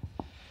there.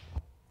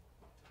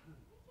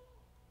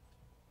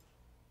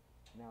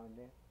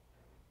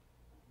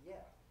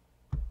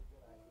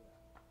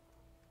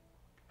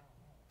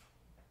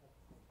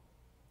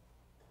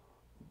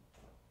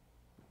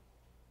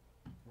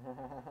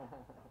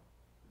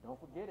 Don't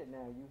forget it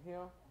now, you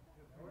hear?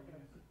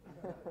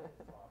 Okay,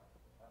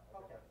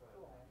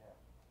 cool.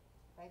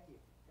 Thank you.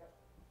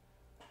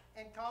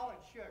 And Colin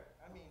Shook,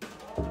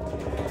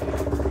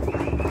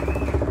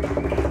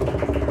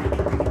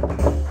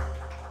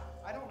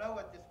 I don't know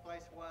what this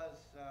place was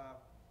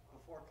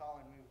before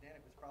Colin moved in.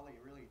 It was probably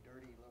a really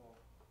dirty little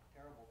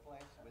terrible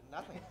place with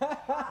nothing.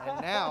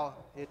 And now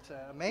it's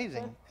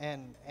amazing.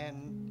 And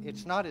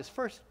it's not his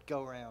first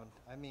go-round.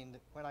 I mean,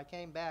 when I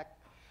came back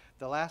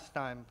the last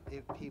time,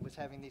 he was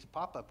having these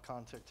pop-up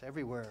concerts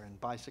everywhere, in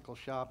bicycle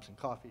shops and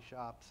coffee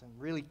shops, and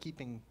really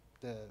keeping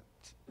the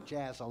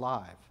jazz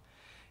alive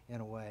in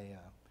a way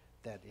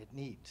that it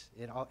needs.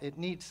 It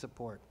needs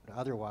support.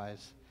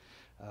 Otherwise,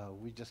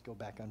 we just go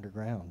back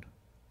underground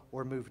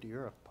or move to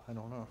Europe. I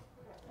don't know.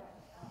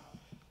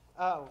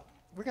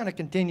 We're going to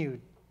continue.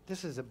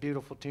 This is a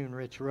beautiful tune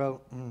Rich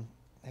wrote,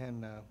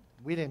 and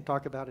we didn't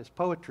talk about his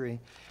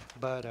poetry,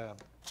 but he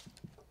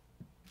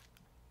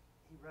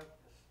wrote this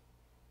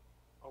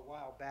a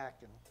while back,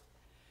 and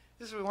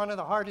This was one of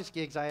the hardest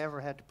gigs I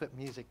ever had to put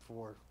music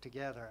for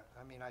together.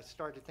 I mean, I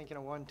started thinking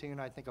of one tune,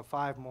 I think of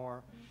 5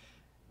 more.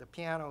 The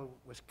piano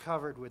was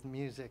covered with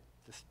music.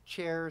 The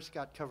chairs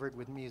got covered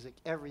with music.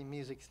 Every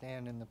music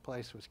stand in the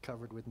place was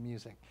covered with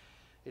music.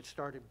 It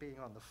started being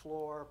on the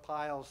floor,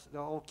 piles,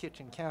 the whole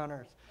kitchen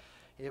counters.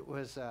 It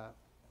was,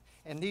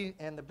 and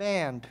the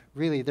band,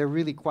 really, they're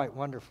really quite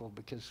wonderful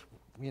because,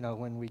 you know,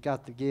 when we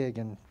got the gig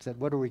and said,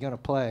 what are we going to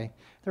play?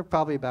 There were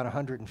probably about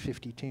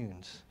 150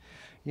 tunes.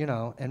 You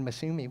know, and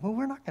Masumi, well,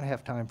 we're not going to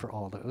have time for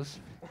all those,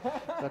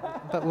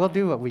 but we'll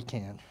do what we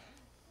can.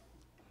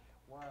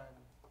 1,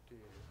 2,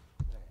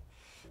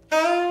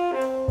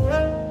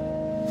 3.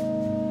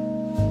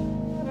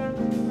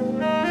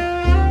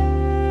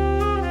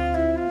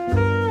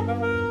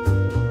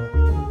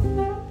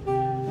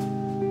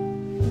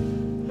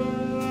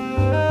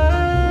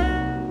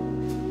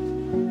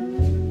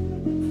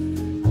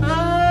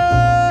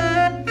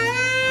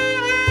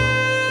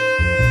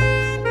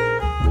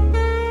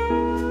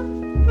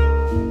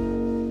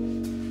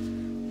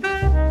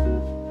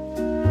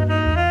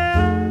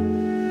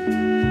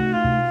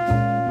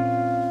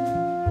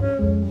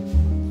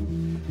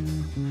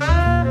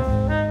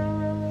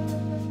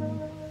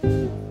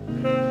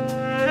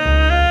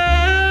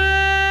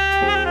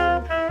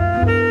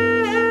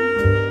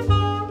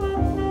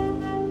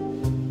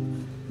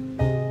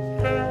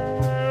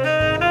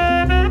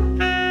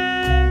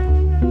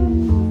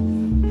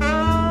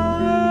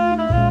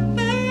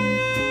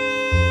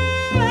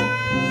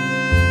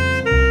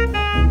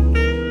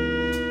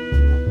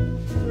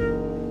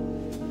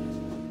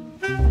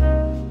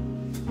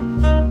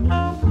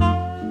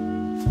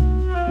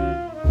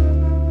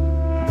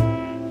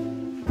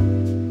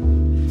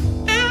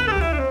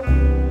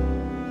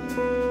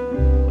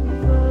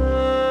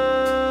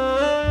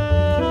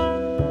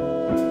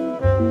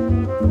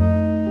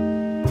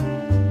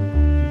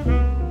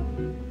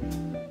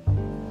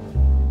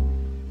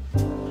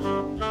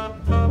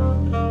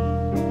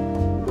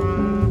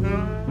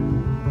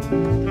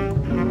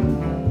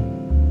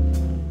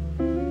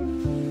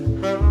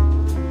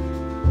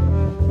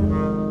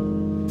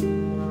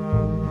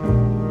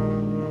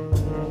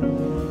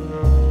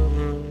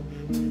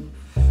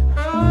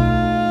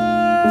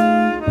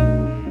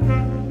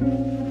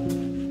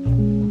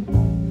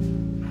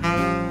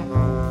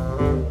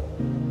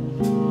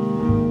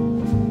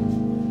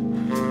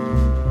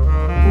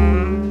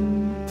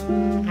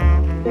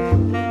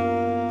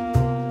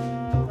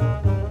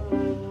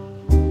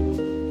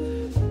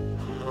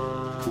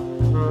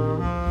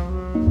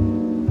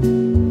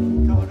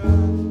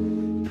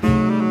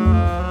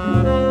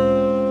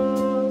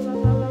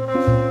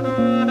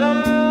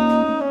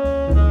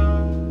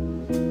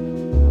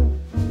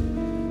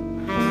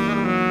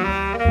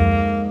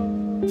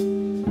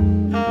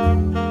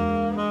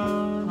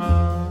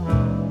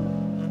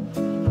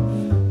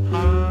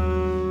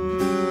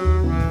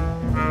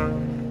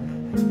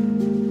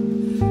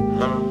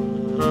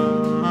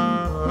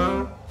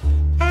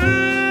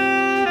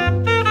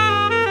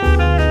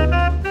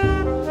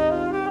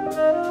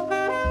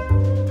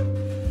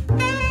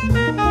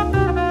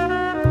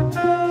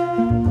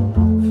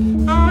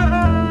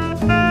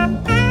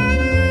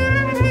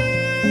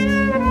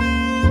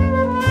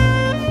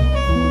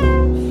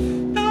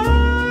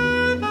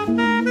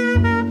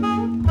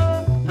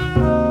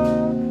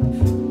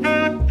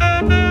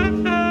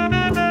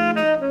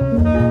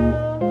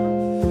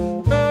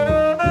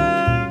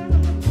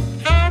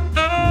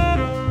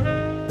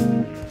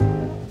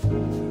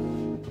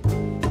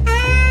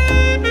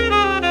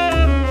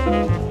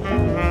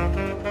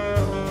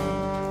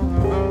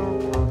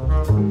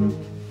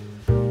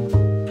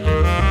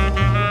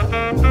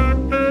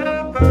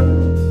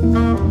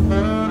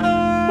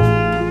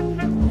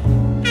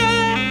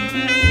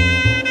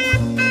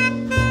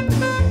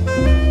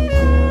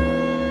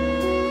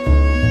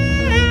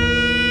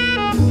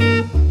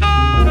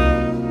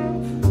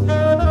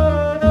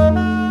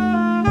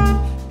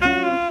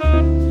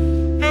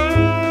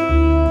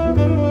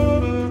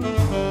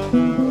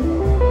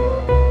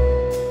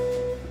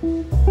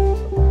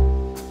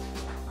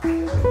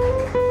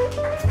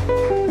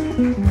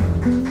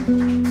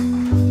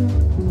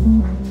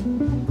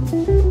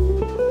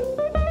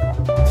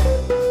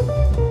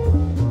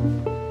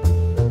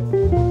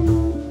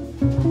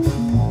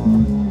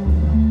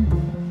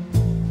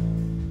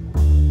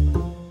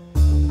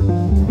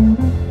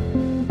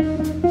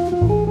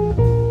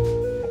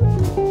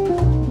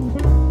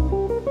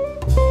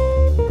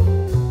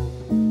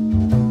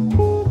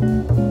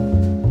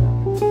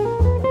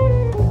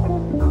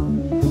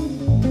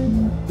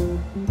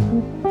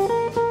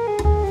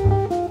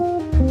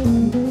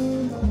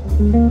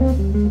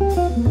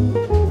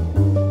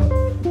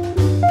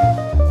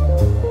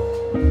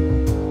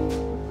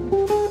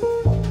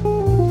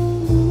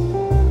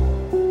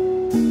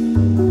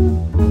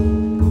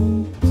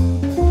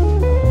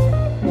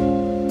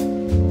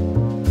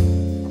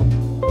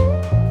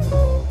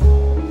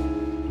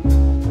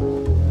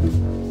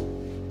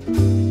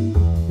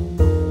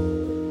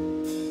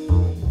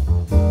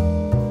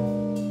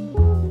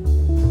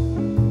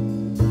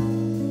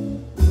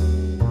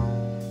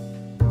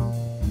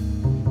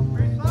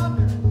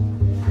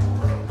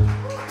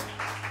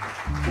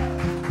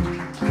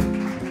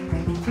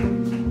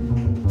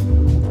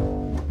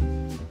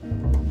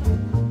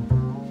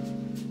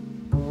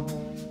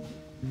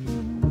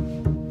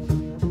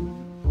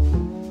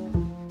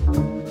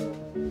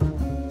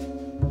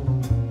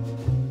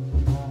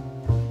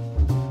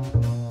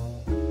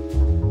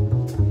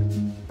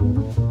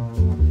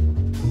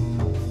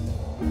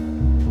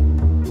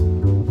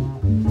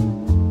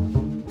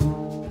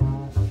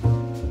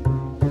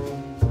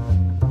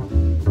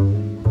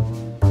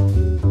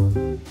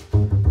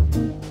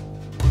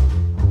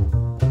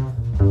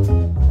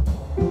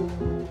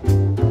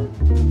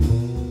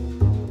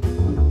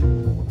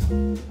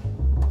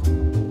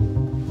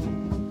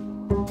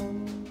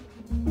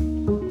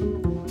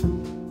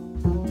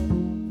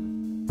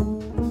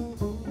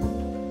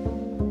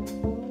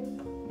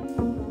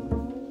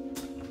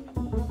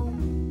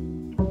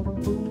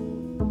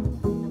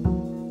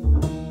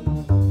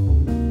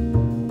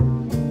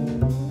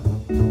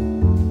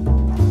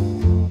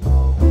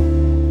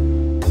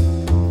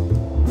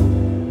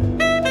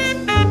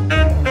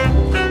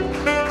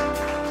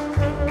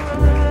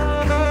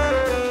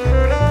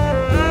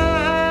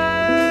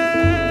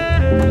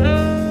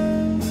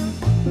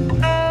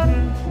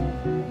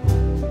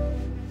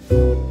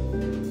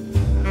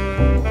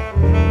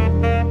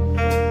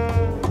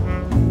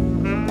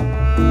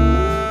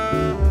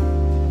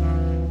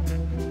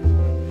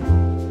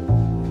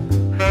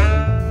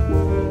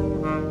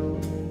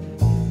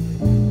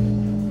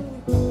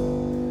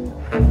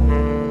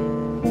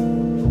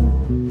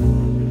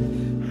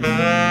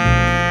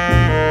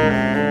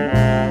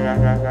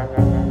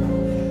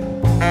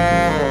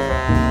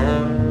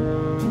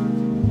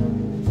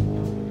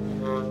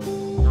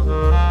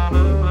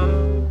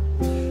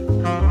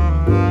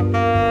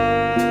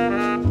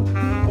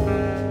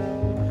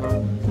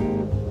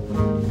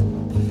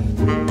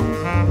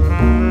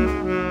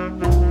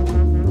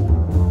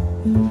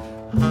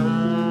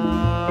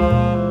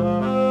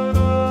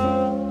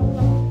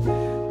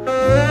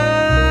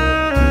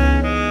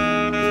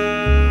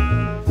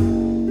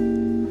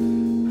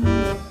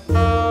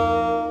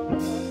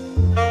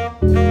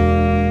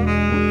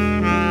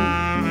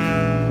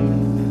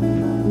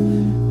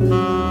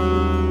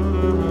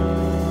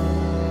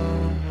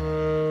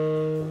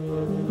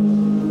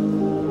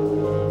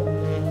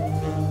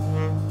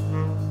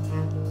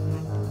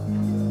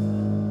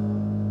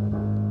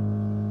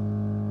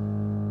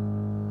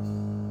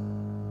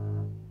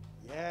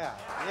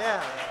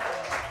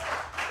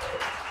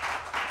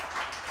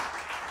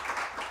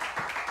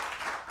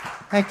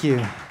 Thank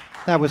you.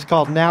 That was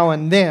called Now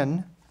and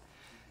Then.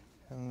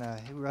 And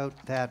he wrote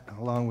that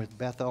along with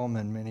Beth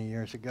Ullman many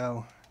years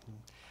ago.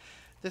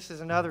 This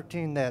is another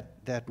tune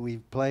that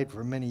we've played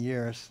for many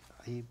years.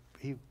 He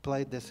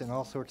played this in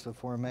all sorts of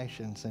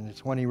formations, and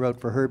it's one he wrote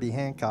for Herbie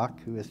Hancock,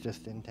 who is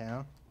just in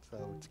town. So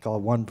it's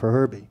called One for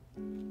Herbie.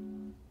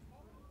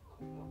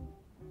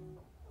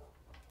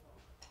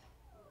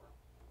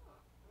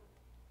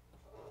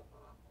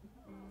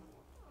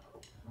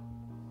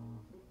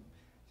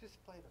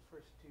 Just play the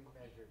first two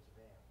measures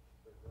of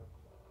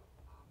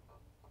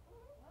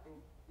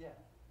amp. Yeah.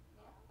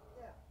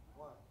 Yeah.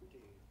 1, 2,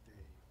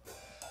 3.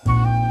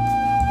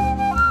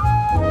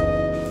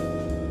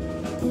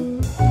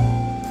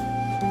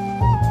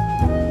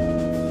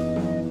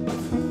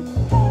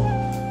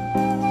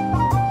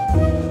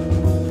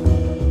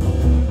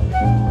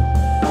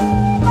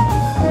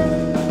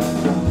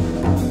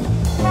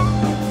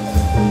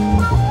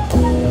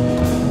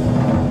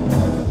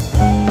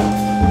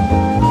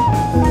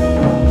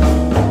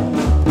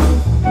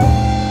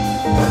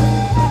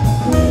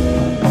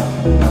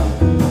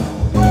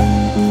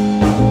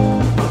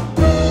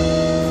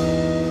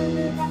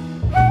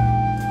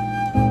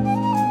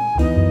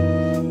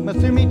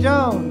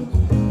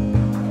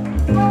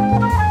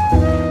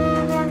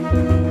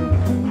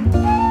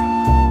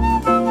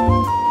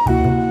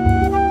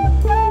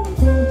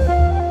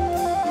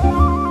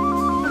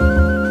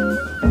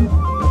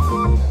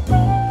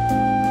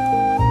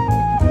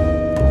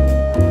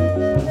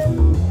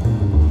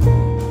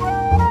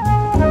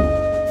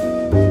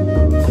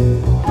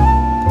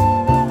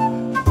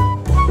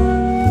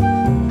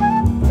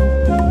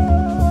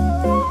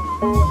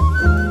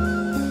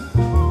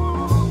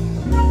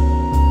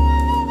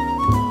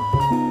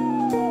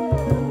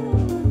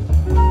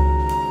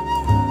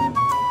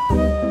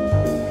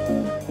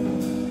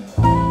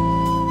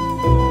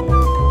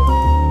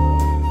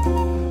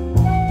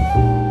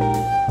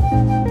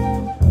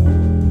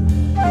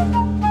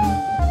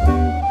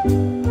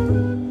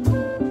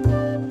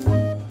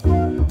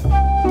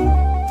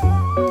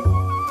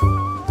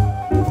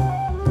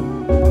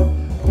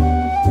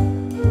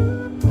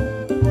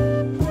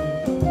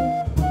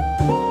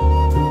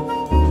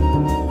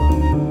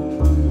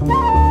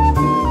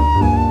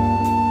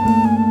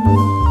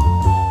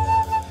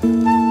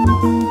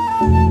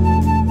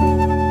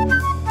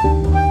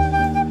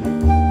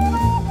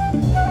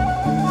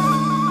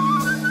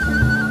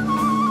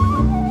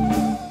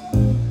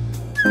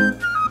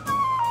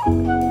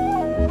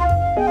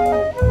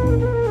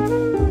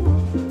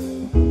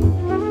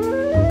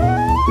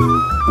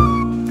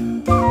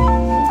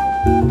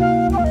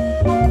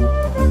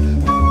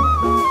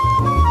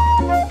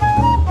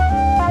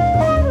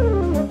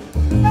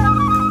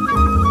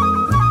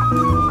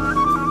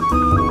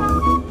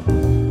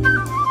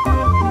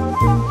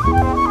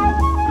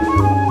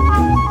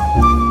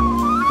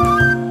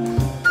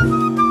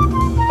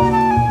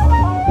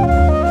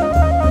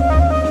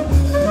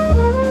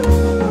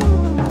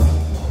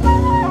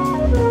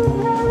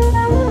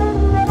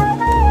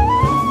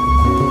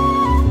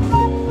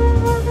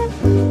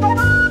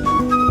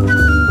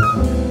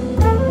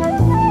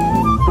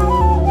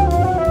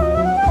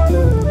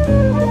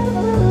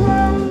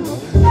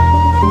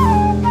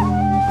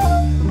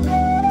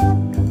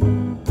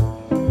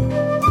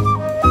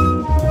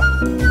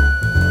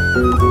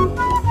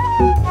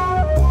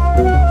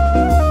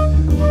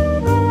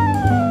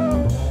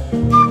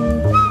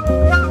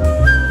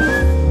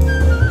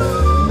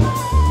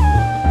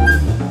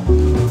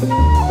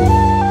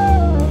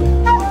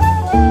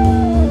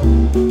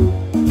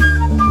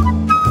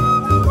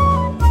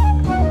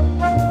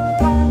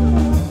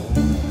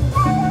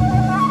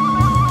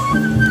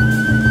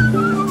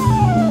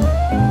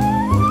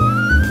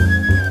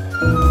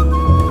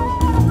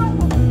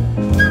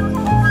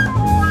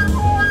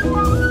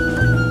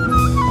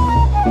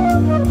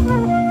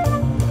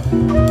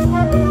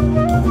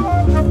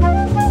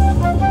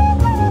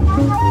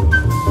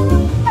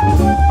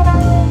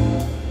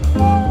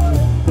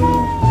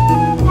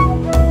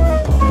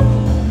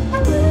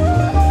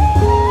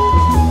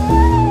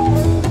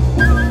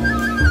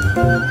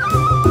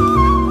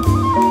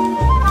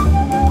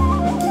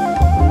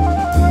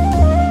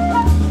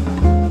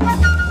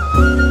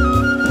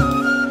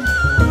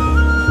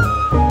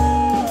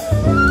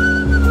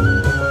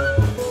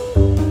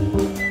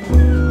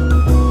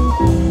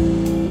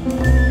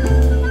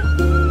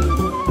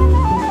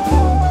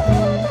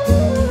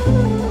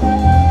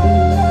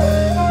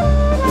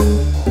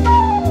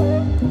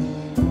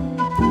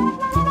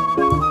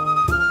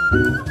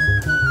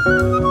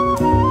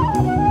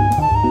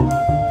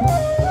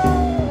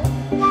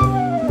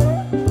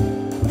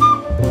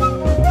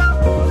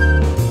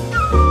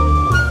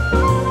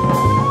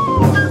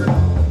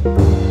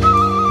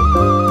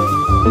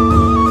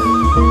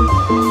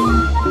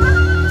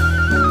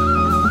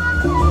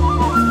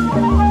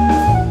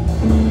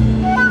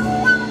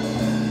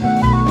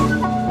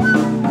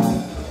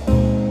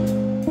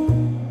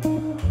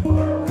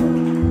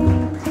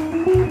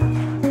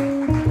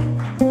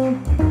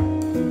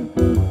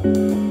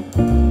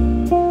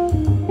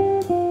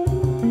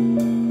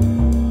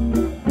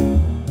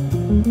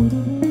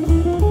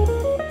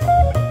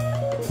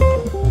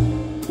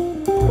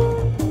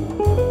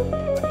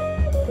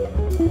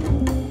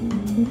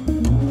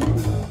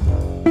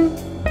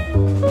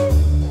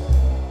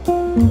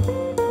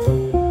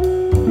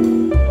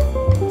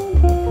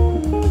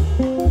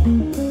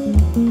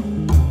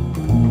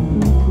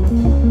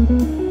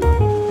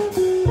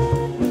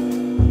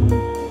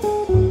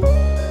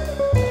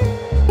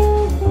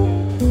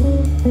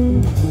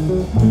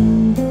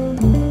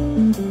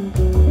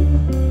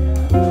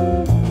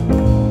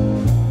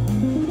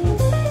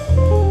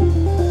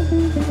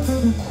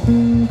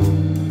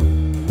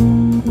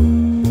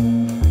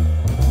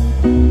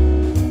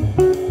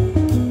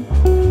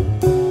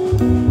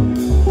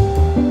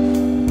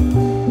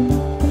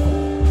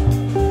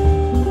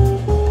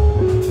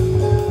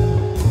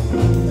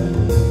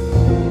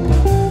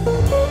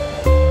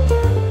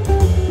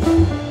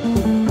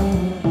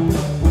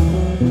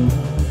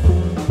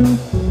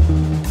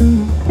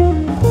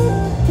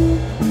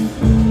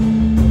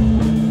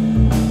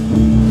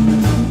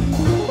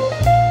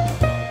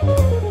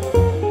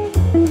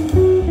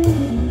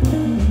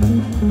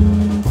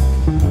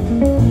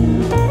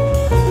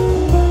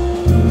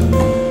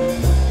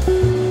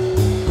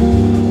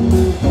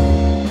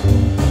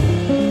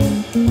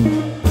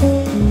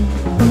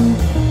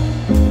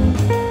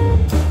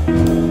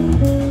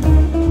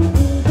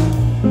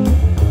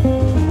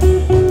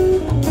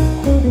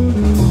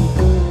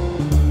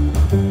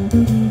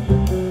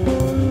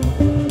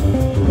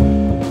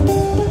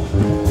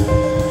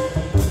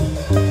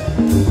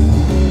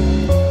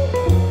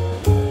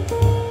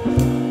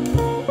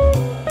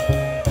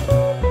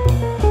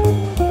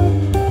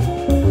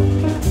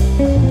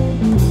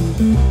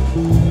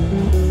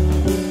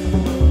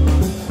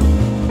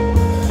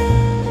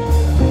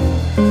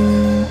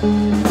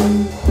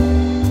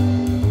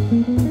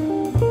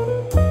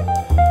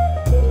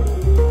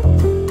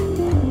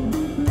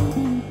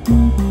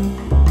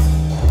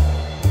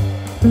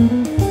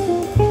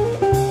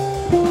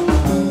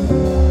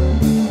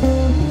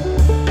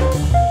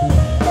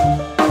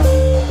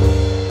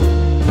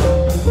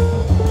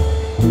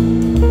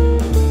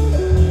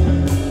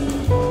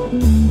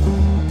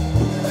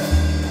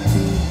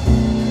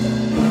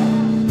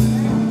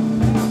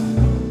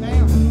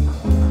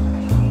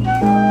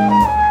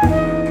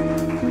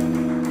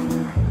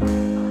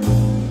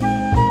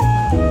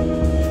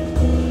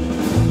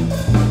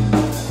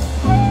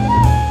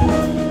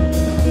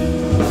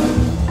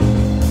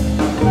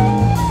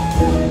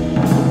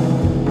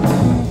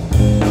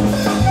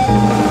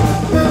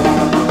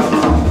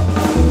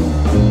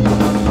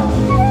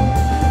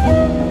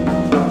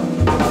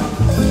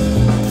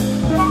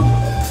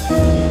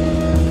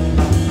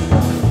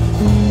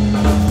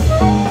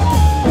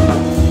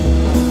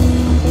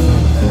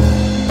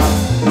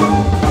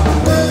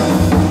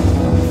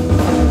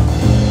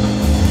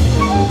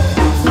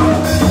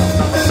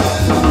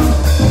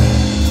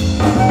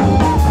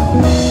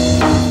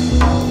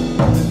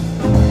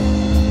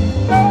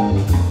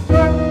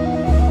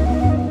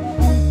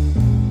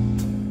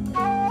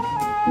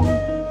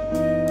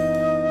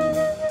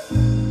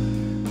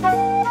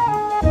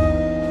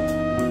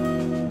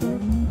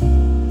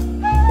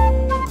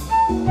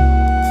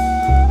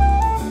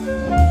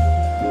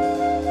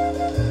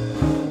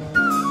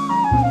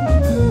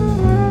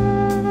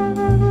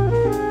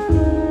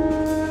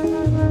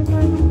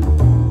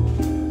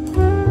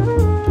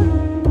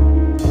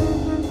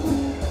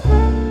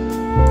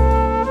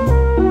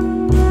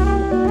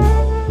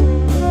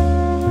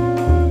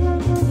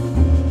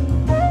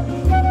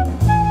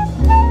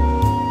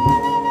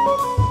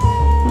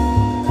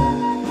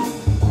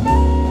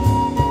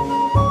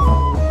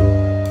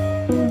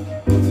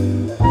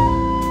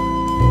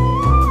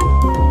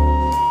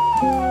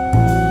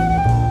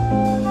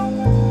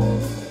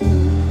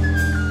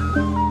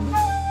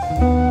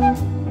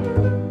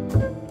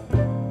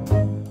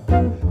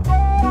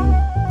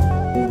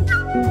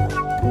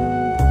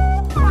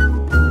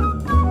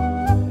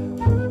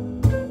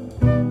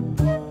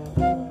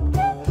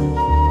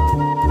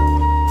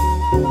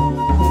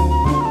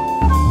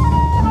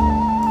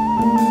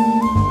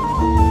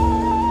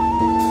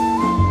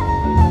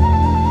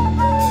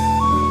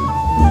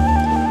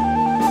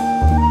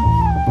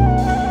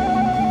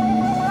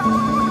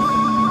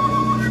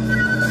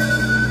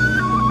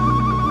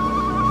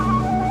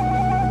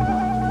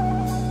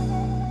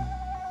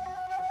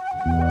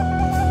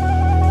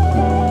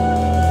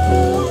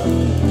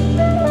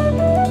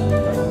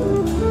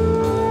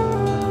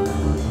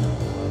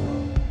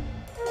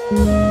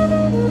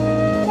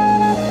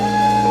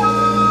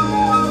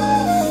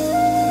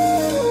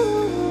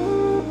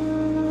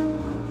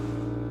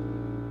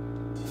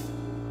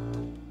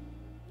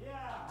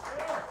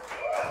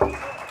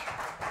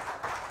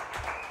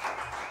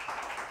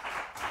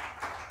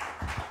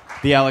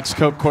 The Alex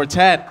Coke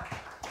Quartet.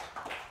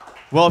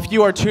 Well, if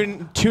you are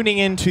tuning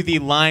into the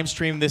live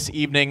stream this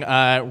evening,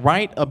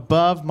 right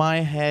above my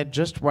head,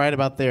 just right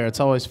about there, it's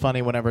always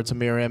funny whenever it's a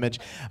mirror image,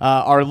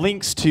 are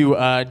links to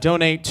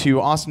donate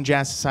to Austin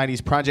Jazz Society's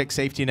Project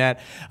Safety Net.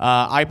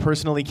 I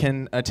personally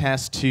can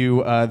attest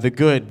to the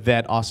good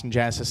that Austin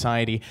Jazz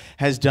Society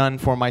has done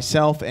for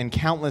myself and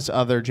countless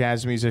other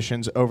jazz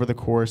musicians over the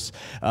course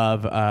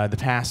of the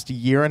past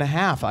year and a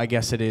half, I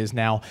guess it is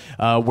now,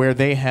 where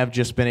they have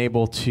just been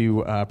able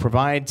to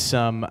provide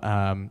some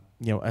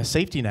a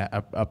safety net,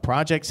 a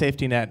project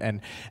safety net,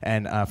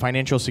 and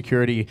financial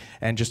security,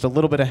 and just a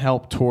little bit of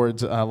help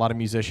towards a lot of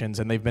musicians.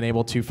 And they've been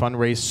able to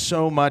fundraise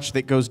so much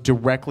that goes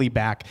directly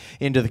back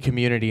into the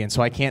community. And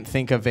so I can't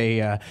think of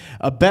a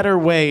better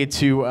way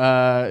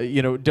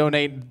to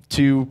donate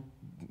to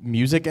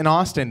music in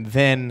Austin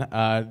than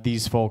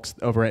these folks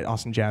over at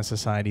Austin Jazz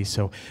Society.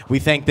 So we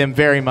thank them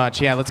very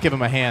much. Yeah, let's give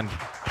them a hand.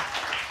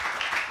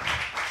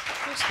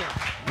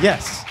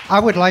 Yes. I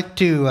would like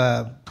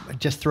to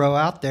just throw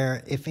out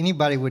there, if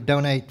anybody would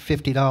donate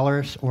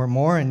 $50 or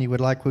more and you would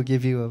like, we'll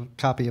give you a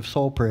copy of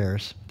Soul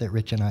Prayers that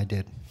Rich and I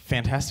did.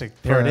 Fantastic.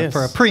 There it is.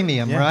 For a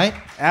premium, Yeah. right?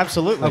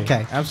 Absolutely.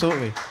 Okay.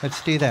 Absolutely.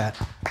 Let's do that.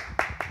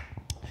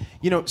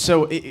 You know,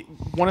 so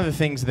one of the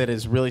things that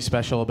is really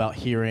special about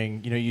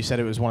hearing, you know, you said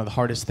it was one of the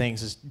hardest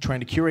things is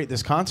trying to curate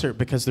this concert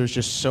because there's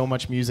just so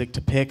much music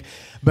to pick.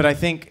 But I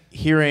think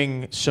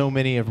hearing so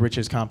many of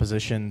Rich's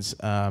compositions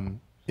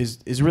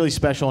is really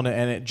special,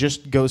 and it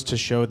just goes to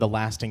show the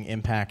lasting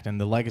impact and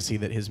the legacy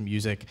that his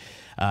music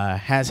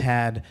has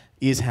had,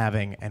 is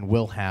having, and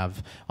will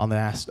have on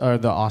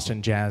the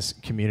Austin jazz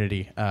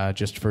community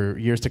just for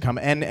years to come,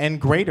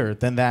 and greater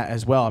than that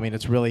as well. I mean,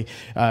 it's really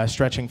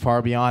stretching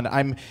far beyond.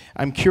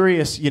 I'm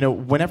curious, you know,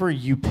 whenever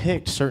you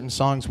picked certain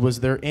songs, was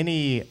there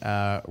any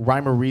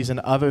rhyme or reason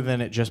other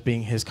than it just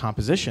being his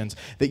compositions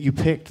that you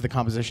picked the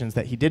compositions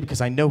that he did? Because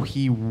I know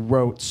he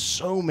wrote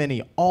so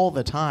many all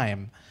the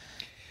time.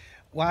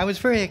 Well, I was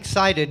very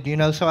excited, you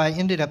know, so I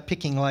ended up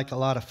picking like a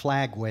lot of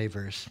flag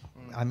wavers.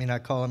 I mean, I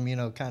call them, you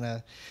know, kind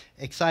of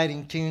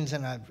exciting tunes,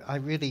 and I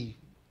really,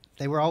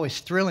 they were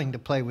always thrilling to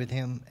play with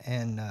him,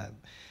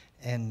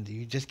 and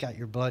you just got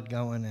your blood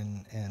going,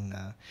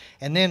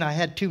 and then I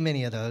had too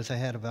many of those. I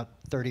had about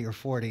 30 or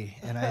 40,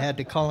 and I had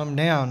to call them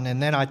down, and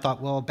then I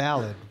thought, well, a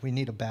ballad, we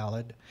need a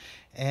ballad,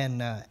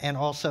 and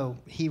also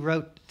he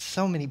wrote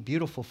so many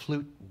beautiful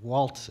flute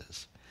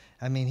waltzes.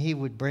 I mean, he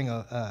would bring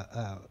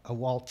a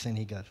waltz and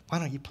he goes, why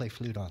don't you play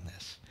flute on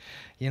this?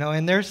 You know,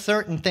 and there's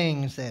certain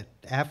things that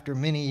after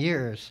many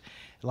years,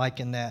 like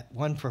in that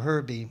one for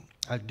Herbie,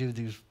 I do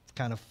these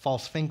kind of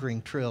false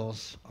fingering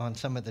trills on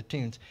some of the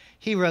tunes.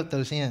 He wrote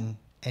those in,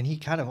 and he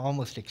kind of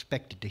almost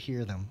expected to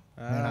hear them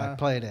when I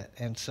played it.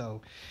 And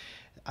so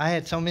I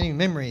had so many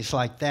memories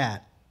like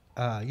that,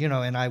 you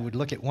know, and I would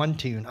look at one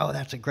tune, oh,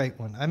 that's a great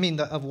one. I mean,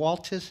 of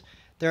waltzes,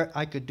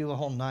 I could do a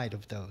whole night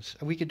of those.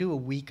 We could do a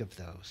week of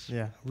those.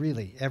 Yeah.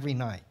 Really, every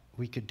night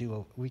we could do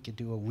a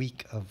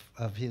week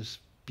of his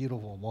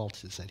beautiful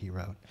waltzes that he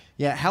wrote.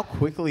 Yeah. How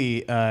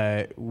quickly,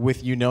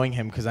 with you knowing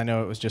him, because I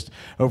know it was just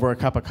over a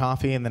cup of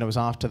coffee and then it was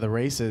off to the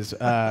races.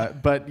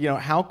 But you know,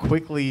 how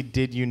quickly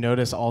did you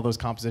notice all those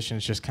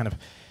compositions just kind of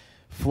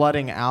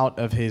flooding out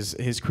of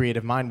his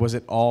creative mind? Was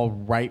it all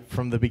right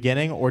from the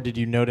beginning, or did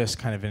you notice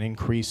kind of an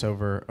increase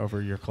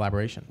over your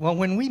collaboration? Well,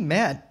 when we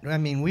met, I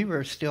mean, we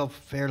were still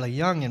fairly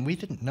young, and we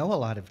didn't know a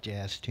lot of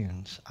jazz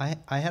tunes. I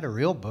had a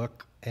real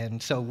book,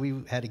 and so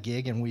we had a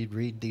gig, and we'd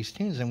read these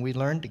tunes, and we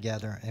learned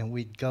together, and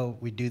we'd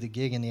do the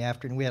gig in the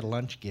afternoon. We had a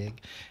lunch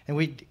gig,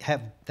 and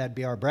that'd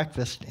be our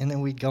breakfast, and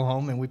then we'd go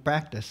home and we'd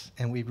practice,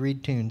 and we'd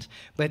read tunes.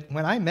 But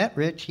when I met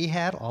Rich, he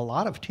had a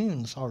lot of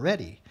tunes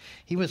already.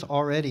 He was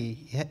already...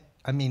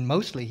 I mean,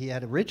 mostly he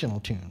had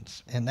original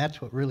tunes, and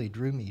that's what really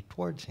drew me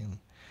towards him,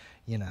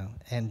 you know.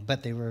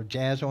 But they were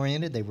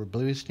jazz-oriented, they were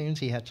blues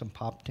tunes, he had some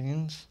pop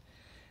tunes.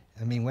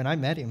 I mean, when I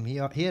met him, he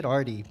had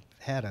already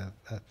had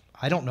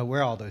I don't know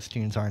where all those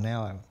tunes are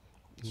now.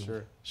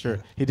 Sure.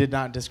 He did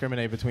not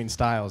discriminate between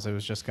styles. It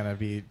was just going to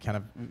be kind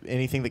of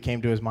anything that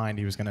came to his mind,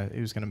 he was going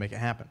to make it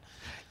happen.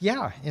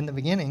 Yeah, in the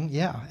beginning,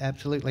 yeah,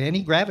 absolutely. And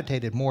he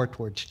gravitated more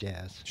towards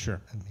jazz.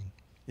 Sure. I mean,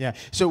 yeah.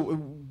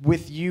 So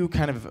with you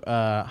kind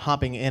of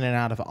hopping in and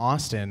out of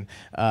Austin,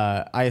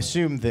 I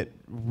assume that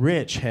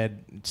Rich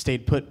had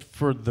stayed put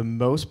for the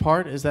most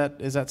part. Is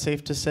that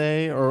safe to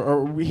say?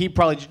 Or he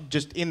probably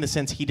just, in the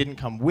sense, he didn't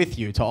come with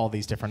you to all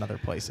these different other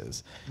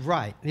places.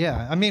 Right.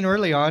 Yeah. I mean,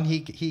 early on,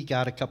 he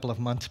got a couple of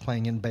months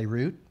playing in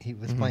Beirut. He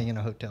was playing in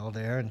a hotel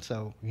there, and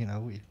so, you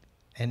know,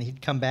 and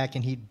he'd come back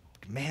and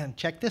man,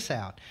 check this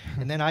out.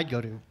 And then I'd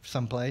go to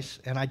someplace,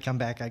 and I'd come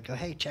back, I'd go,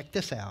 hey, check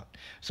this out.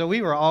 So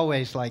we were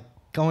always like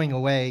going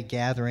away,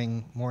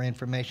 gathering more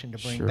information to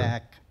bring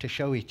back to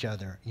show each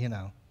other, you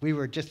know. We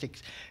were just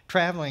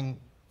traveling,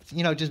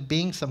 you know, just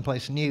being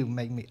someplace new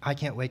made me, I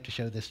can't wait to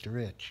show this to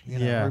Rich, you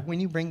know. Or when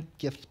you bring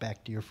gifts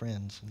back to your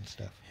friends and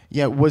stuff.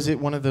 Yeah, was it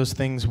one of those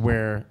things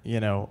where, you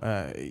know,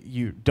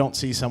 you don't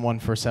see someone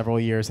for several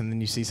years and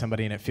then you see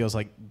somebody and it feels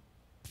like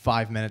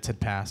 5 minutes had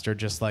passed, or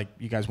just like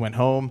you guys went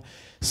home,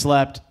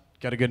 slept,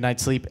 got a good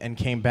night's sleep, and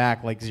came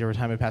back like zero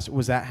time had passed?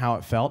 Was that how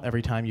it felt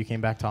every time you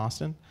came back to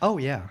Austin? Oh,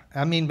 yeah.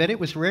 I mean, but it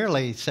was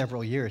rarely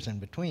several years in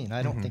between.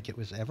 I don't think it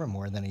was ever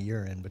more than a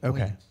year in between.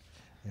 Okay.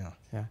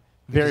 Yeah.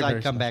 Very,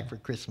 I'd come back for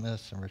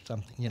Christmas or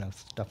something, you know,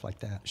 stuff like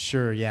that.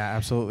 Sure, yeah,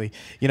 absolutely.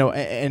 You know,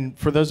 and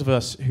for those of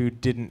us who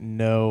didn't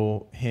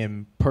know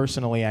him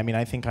personally, I mean,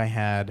 I think I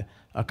had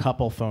a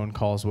couple phone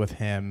calls with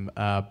him,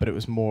 but it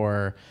was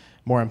more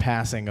in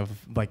passing of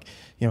like,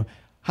 you know,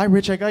 hi,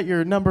 Rich, I got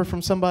your number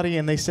from somebody,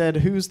 and they said,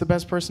 who's the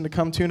best person to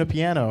come tune a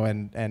piano?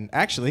 And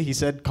actually, he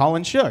said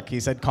Colin Shook.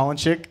 He said Colin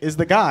Shook is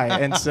the guy.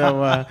 And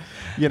so,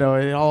 you know,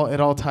 it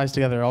all ties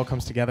together. It all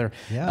comes together.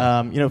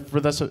 Yeah. You know,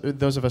 for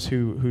those of us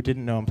who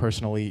didn't know him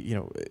personally, you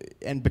know,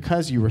 and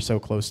because you were so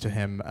close to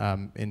him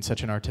in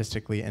such an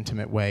artistically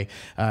intimate way,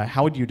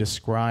 how would you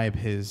describe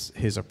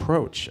his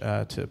approach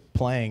to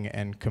playing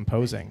and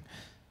composing?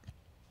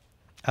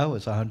 Oh,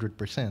 it's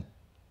 100%.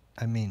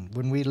 I mean,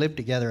 when we lived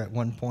together at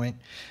one point,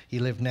 he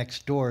lived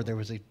next door. There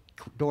was a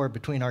door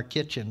between our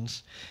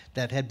kitchens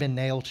that had been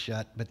nailed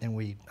shut, but then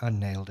we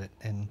unnailed it,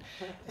 and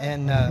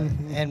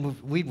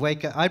we'd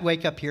wake up. I'd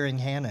wake up hearing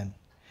Hannon,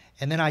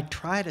 and then I'd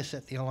try to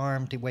set the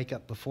alarm to wake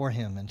up before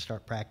him and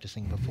start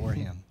practicing before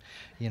him,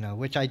 you know,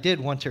 which I did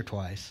once or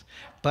twice,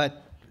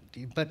 but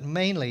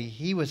mainly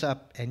he was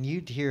up, and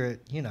you'd hear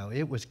it. You know,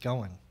 it was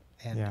going,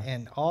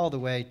 and all the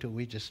way till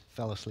we just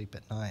fell asleep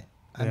at night.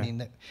 I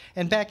mean,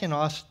 and back in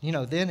Austin, you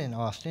know, then in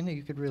Austin,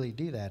 you could really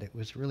do that. It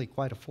was really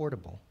quite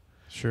affordable.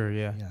 Sure,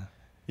 yeah.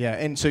 Yeah,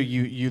 and so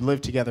you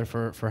lived together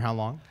for how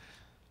long?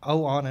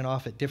 Oh, on and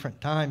off at different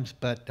times,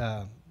 but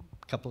a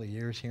couple of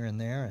years here and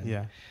there.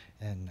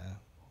 And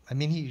I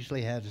mean, he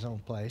usually had his own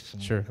place.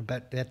 And, sure.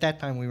 But at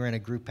that time, we were in a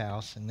group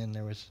house, and then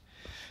there was,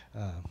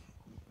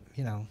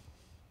 you know,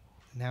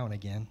 now and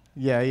again.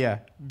 Yeah.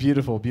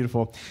 Beautiful,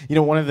 beautiful. You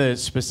know, one of the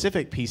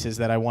specific pieces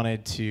that I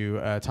wanted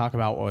to talk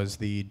about was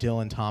the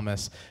Dylan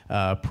Thomas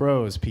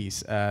prose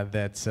piece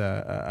that's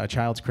A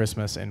Child's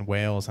Christmas in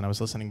Wales. And I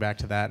was listening back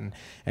to that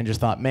and just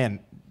thought,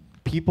 man,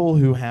 people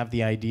who have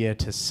the idea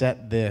to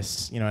set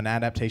this, you know, an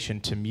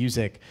adaptation to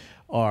music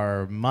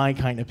are my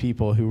kind of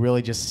people who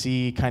really just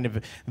see kind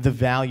of the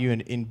value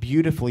in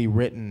beautifully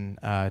written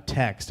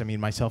text. I mean,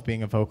 myself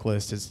being a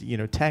vocalist, is, you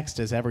know, text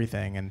is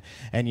everything,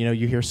 and you know,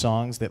 you hear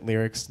songs that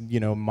lyrics, you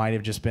know, might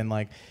have just been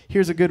like,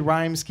 here's a good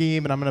rhyme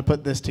scheme and I'm going to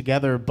put this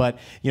together, but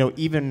you know,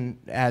 even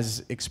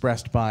as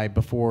expressed by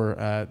before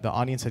the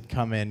audience had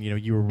come in, you know,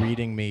 you were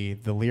reading me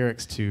the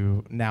lyrics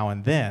to Now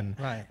and Then,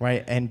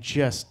 right, and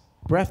just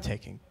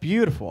breathtaking,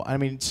 beautiful. I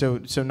mean, so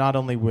not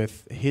only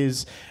with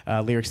his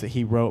lyrics that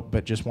he wrote,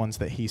 but just ones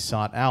that he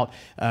sought out.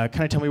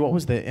 Kind of tell me, what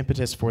was the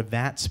impetus for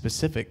that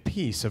specific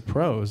piece of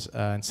prose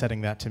and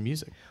setting that to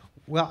music?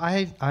 Well,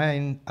 I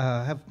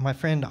have my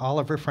friend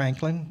Oliver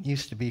Franklin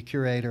used to be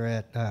curator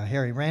at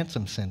Harry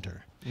Ransom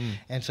Center,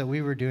 and so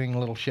we were doing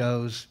little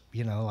shows,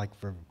 you know, like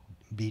for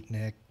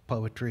beatnik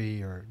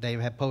poetry, or they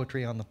have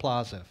poetry on the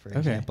plaza, for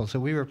example. So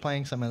we were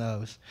playing some of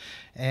those,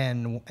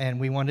 and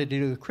we wanted to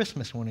do a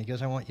Christmas one. He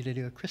goes, I want you to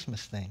do a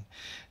Christmas thing.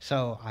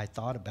 So I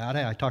thought about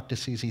it. I talked to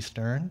Susie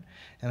Stern,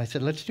 and I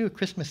said, let's do a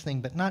Christmas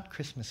thing, but not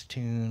Christmas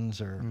tunes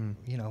or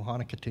you know,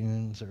 Hanukkah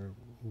tunes, or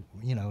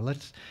you know,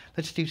 let's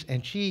do.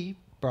 And she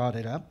brought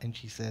it up, and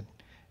she said,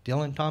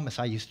 Dylan Thomas,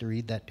 I used to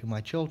read that to my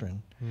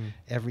children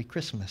every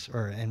Christmas,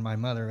 and my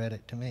mother read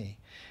it to me.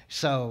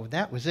 So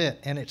that was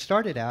it, and it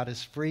started out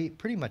as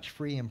pretty much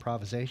free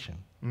improvisation.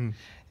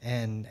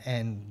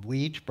 And we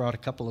each brought a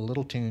couple of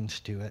little tunes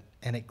to it,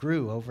 and it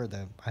grew over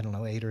the, I don't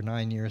know, 8 or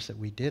 9 years that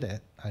we did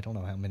it. I don't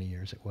know how many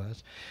years it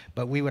was,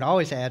 but we would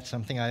always add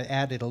something. I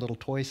added a little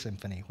toy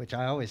symphony, which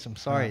I always am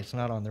sorry it's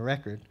not on the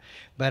record,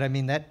 but I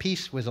mean, that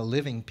piece was a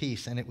living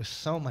piece, and it was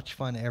so much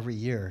fun every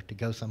year to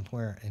go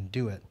somewhere and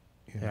do it.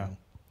 You know?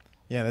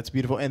 Yeah, that's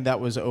beautiful. And that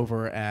was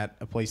over at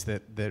a place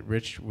that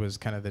Rich was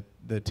kind of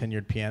the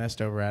tenured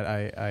pianist over at,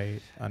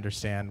 I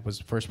understand, was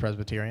First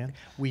Presbyterian?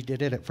 We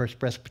did it at First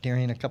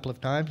Presbyterian a couple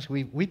of times.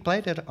 We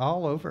played it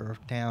all over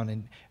town.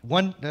 And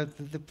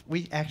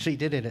we actually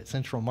did it at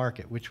Central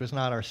Market, which was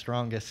not our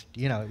strongest,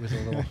 you know, it was a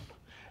little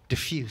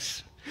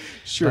diffuse.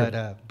 Sure.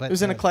 But it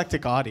was an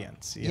eclectic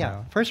audience. You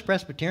know? First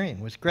Presbyterian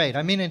was great.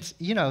 I mean, it's,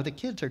 you know, the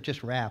kids are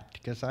just rapt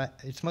because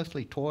it's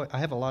mostly toy. I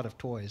have a lot of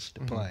toys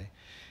to play.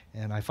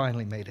 And I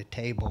finally made a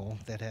table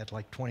that had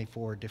like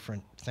 24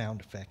 different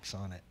sound effects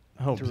on it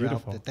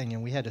throughout the thing,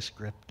 and we had a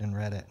script and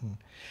read it. And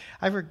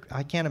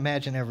I can't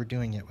imagine ever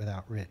doing it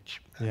without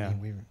Rich. I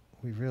mean,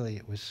 we really,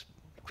 it was,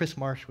 Chris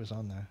Marsh was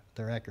on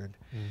the record,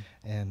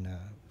 and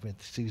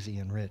with Susie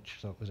and Rich,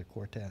 so it was a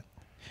quartet.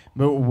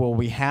 Well,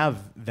 we have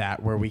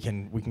that where we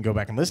can go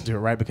back and listen to it,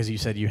 right? Because you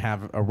said you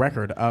have a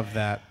record of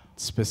that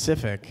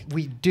specific.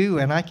 We do,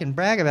 and I can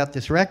brag about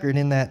this record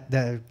in that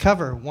the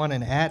cover won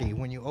an Addy.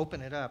 When you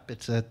open it up,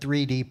 it's a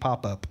 3D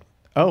pop-up.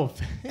 Oh,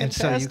 fantastic. And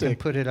so you can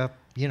put it up,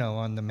 you know,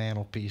 on the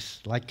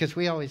mantelpiece. Like, because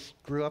we always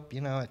grew up, you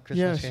know, at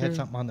Christmas, we had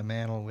something on the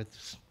mantel with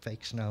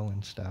fake snow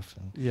and stuff.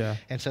 And,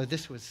 and so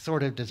this was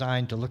sort of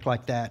designed to look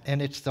like that.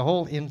 And it's the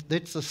whole,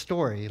 it's a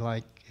story.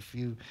 Like,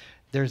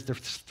 there's the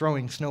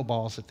throwing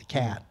snowballs at the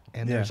cat,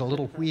 and there's a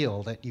little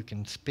wheel that you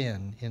can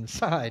spin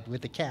inside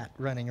with the cat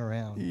running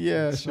around.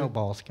 Yeah,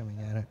 snowballs coming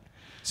at it.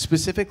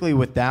 Specifically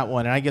with that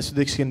one, and I guess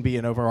this can be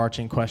an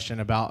overarching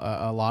question about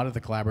a lot of the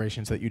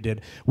collaborations that you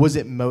did. Was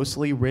it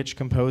mostly Rich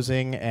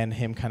composing and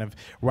him kind of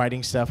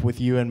writing stuff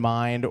with you in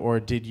mind, or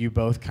did you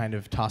both kind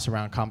of toss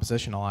around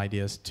compositional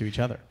ideas to each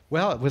other?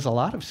 Well, it was a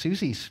lot of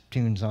Susie's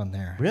tunes on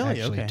there. Really?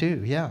 Actually,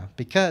 too, yeah,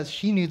 because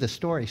she knew the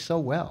story so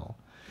well.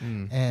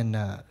 And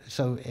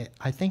so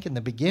I think in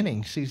the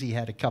beginning, Susie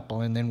had a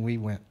couple, and then we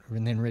went,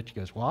 and then Rich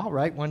goes, well, I'll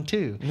write one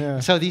too. Yeah.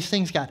 So these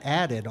things got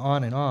added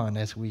on and on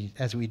as we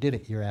did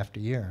it year after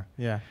year.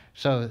 Yeah.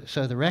 So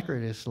the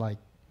record is like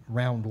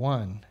round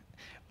one,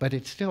 but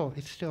it's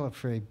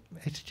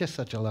just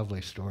such a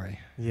lovely story.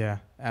 Yeah,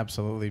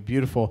 absolutely.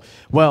 Beautiful.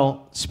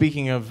 Well,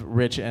 speaking of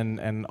Rich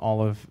and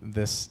all of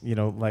this,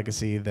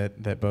 legacy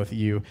that both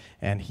you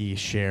and he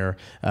share,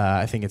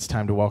 I think it's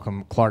time to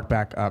welcome Clark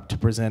back up to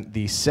present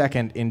the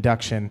second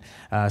induction.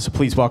 So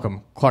please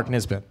welcome Clark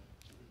Nisbet.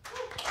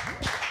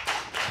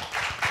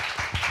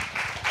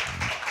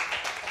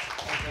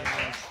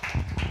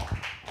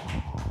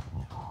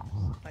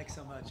 Thanks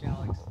so much,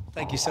 Alex.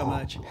 Thank you so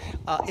much.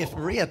 If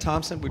Maria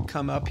Thompson would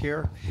come up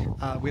here,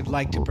 we'd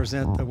like to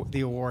present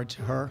the award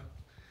to her.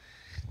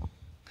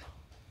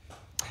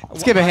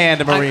 Let's give a hand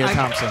to Maria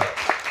Thompson.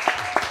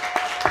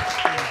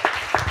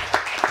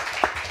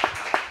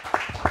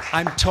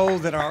 I'm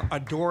told that our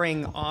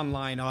adoring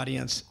online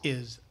audience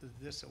is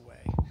this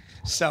away.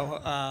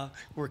 So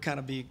we're kind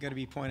of going to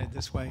be pointed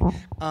this way.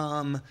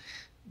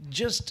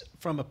 Just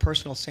from a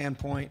personal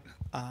standpoint,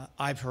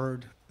 I've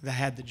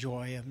had the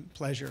joy and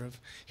pleasure of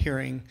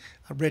hearing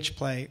Rich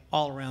play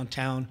all around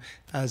town,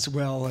 as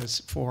well as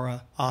for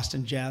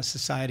Austin Jazz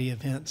Society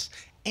events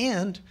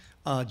and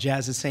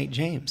Jazz at St.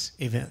 James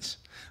events,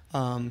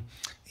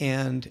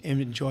 and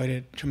enjoyed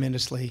it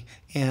tremendously.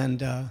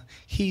 And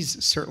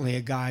he's certainly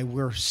a guy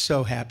we're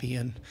so happy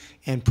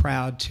and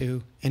proud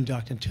to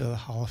induct into the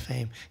Hall of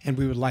Fame. And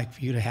we would like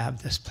for you to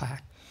have this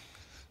plaque.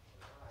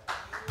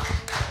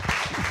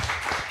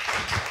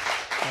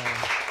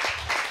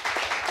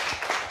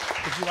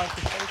 Would you like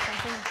to say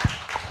something?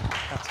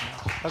 That's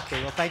enough.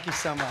 Okay, well, thank you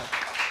so much.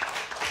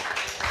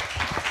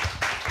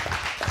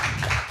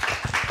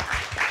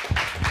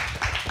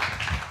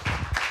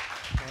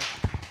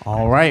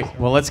 All right.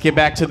 Well, let's get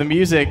back to the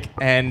music.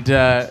 And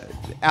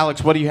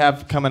Alex, what do you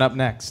have coming up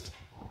next?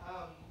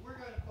 We're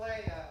going to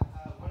play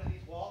one of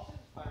these waltzes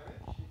by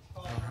Rich. It's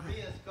called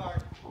Maria's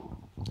Garden.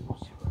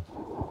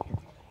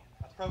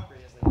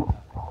 Appropriately enough.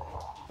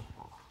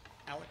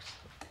 Alex,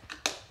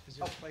 is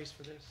there a place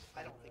for this?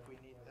 I don't think we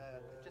need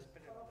just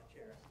put it on the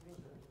chair.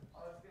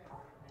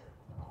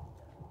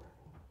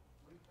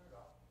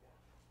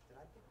 Did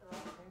I pick the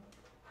right thing?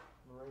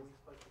 Maria's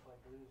supposed to play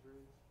Blues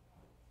Roots.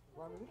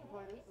 Well, I mean, we can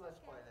play this.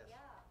 Let's play this.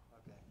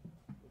 Okay.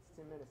 It's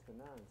 10 minutes to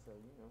 9, so,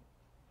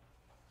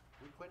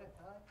 We quit at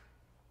 9?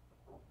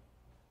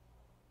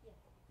 Yeah.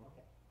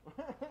 Okay.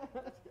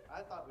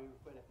 I thought we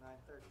would quit at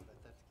 9:30, but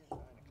that's good.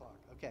 9 o'clock.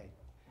 Okay.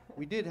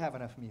 We did have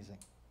enough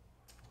music.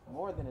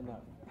 More than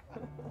enough.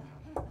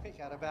 We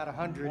got about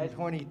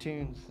 120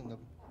 tunes in the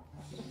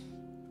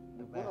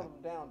You back. put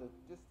them down to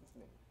just this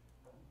minute.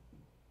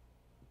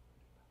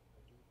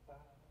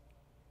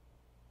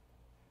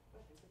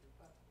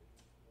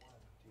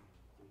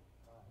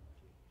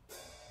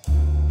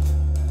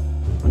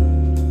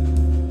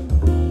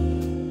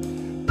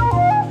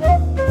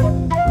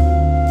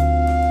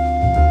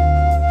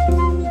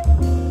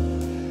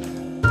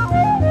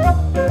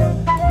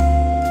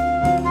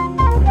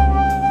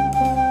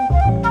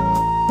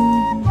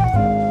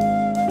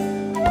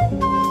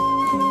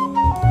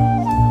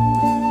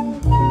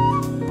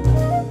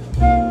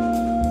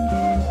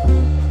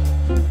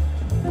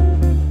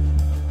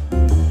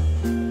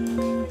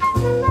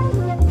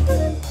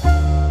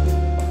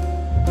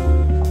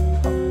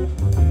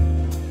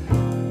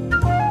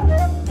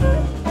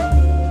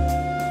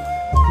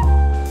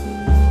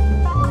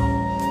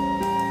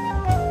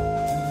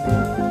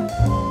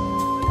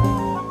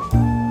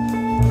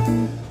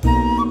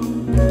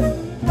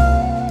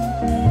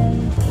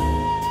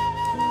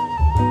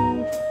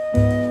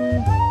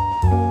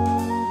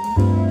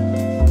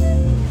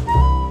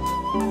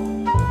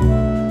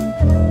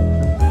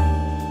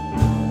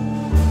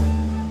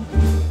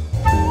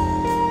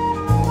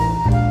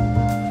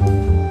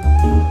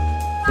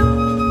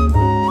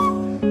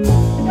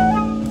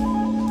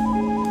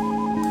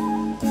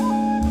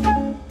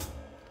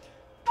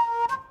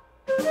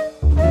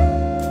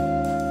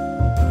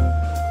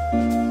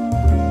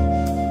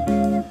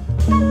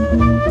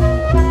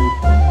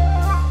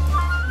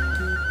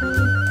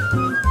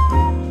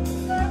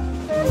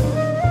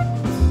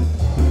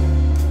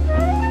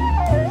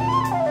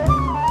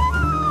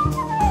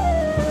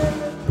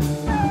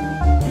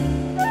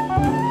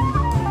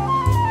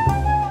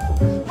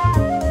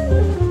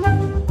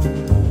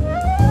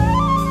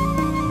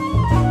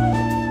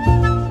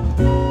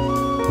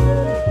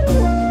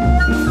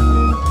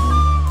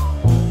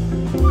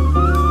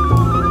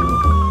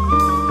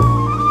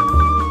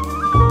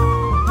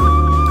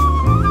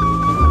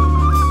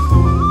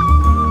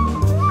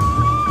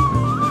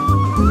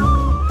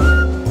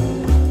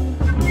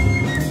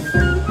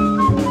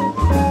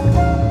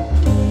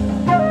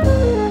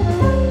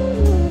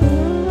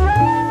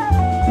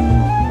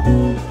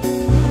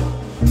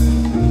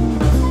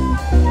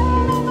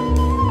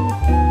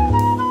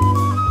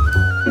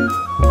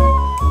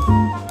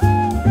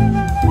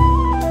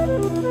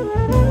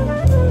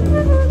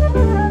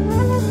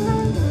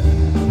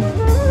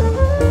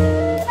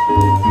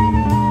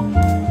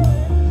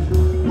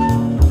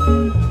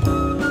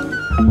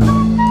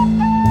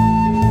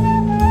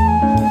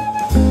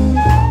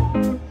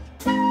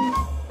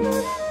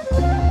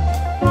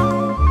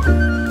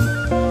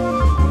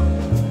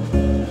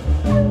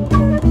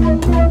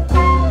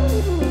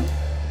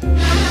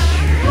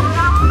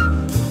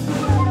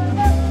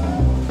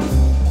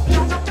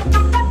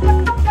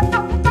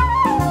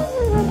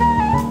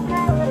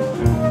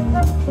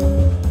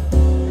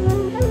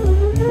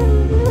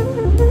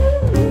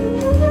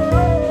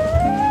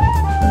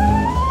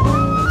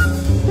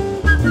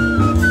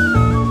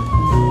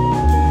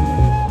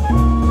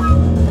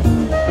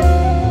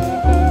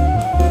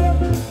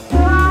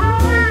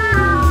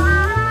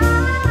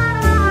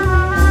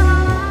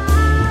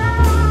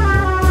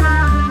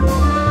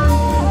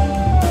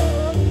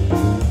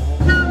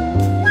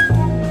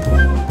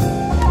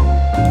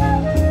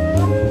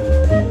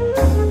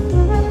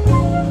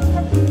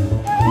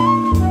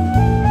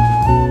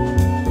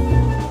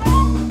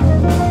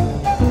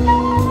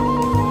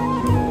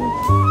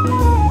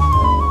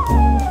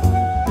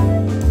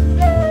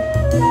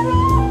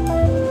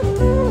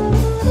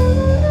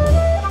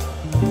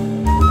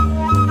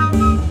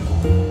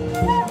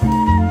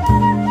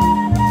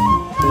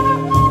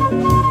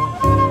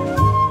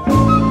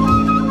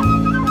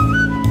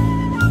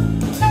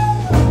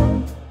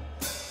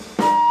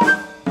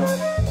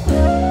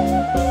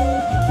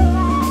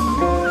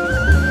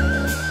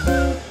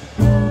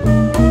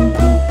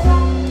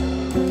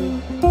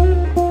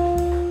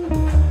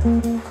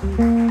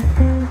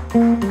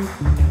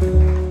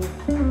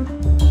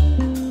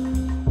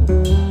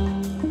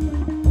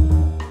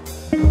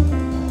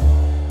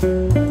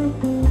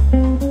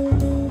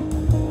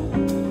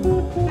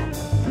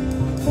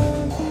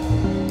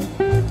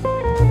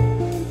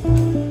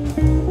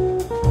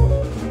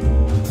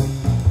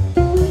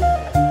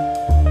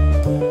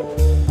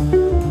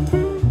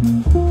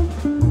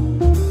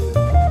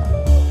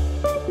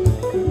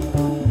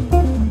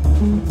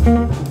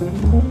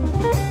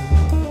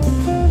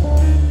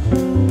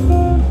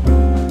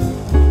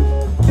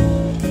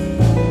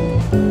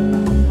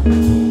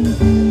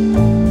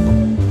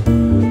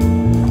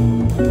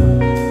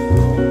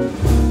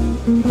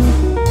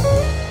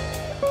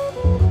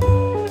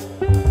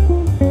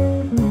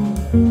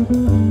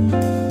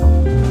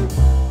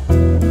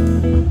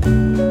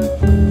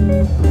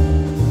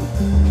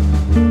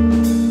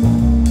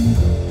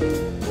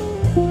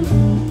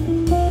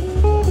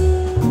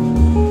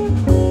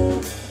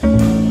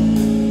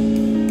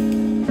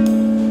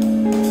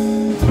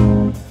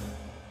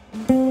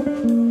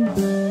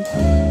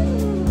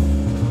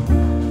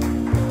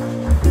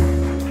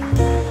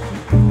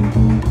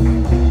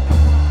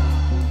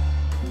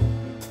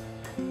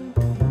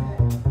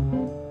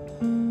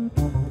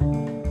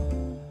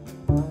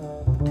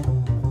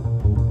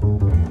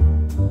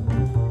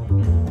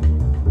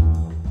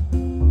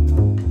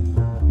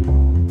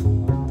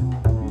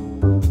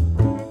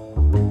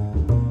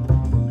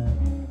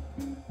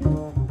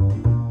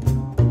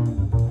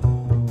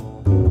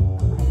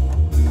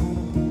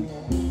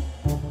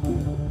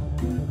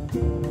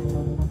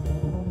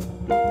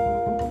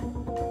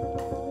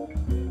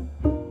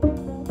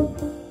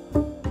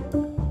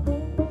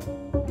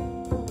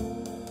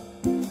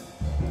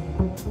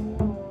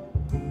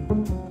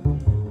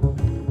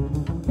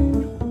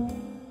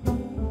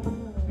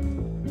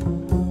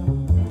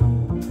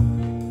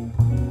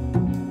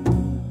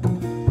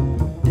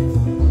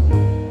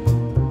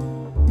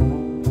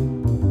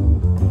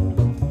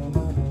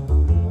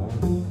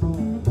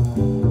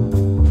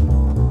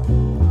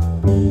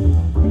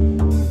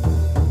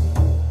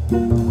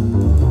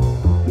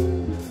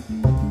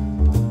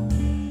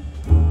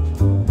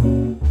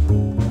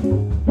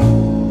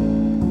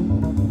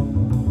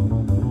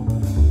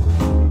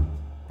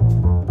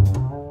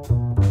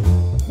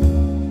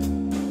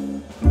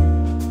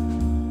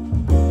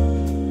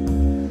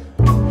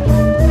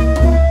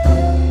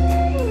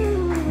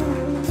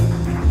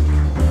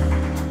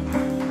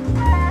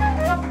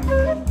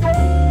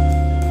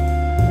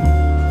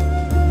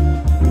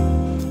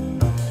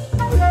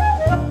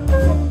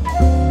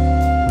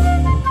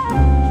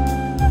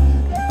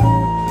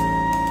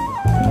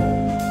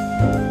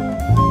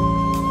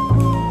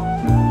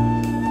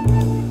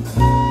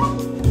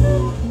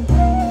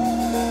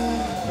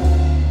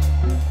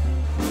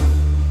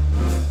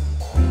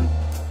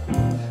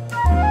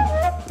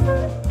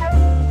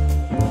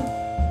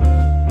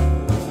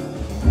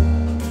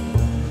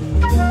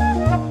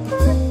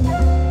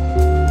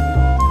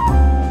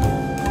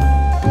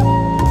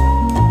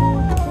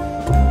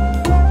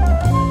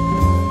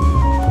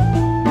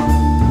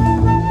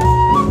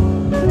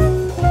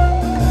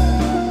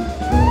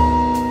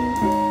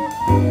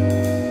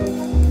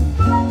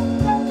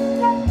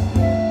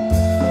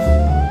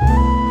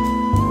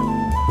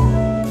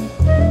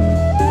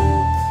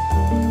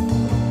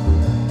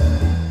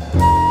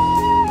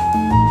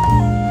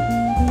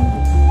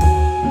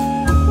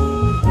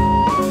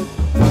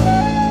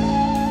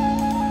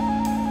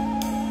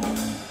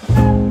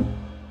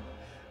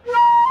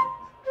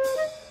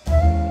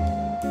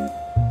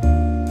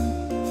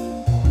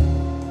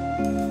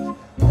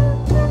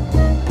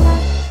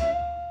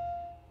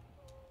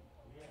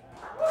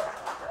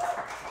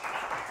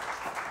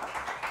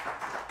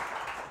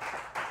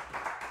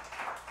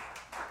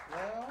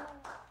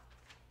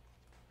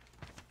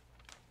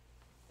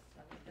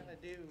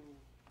 do.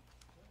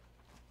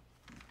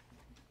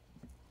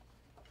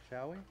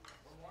 Shall we?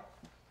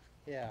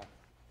 Yeah.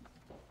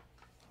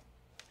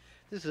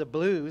 This is a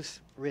blues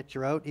Rich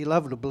wrote. He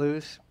loved the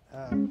blues.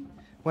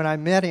 When I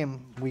met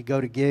him, we go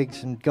to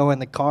gigs and go in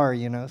the car,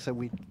 you know, so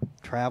we'd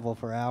travel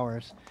for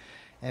hours.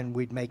 And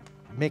we'd make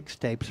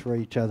mixtapes for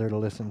each other to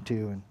listen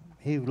to. And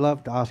he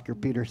loved Oscar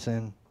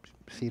Peterson,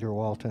 Cedar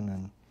Walton,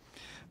 and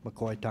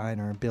McCoy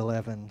Tyner, and Bill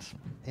Evans.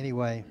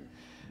 Anyway,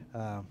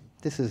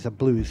 this is a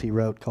blues he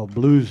wrote called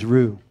Blues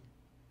Roo.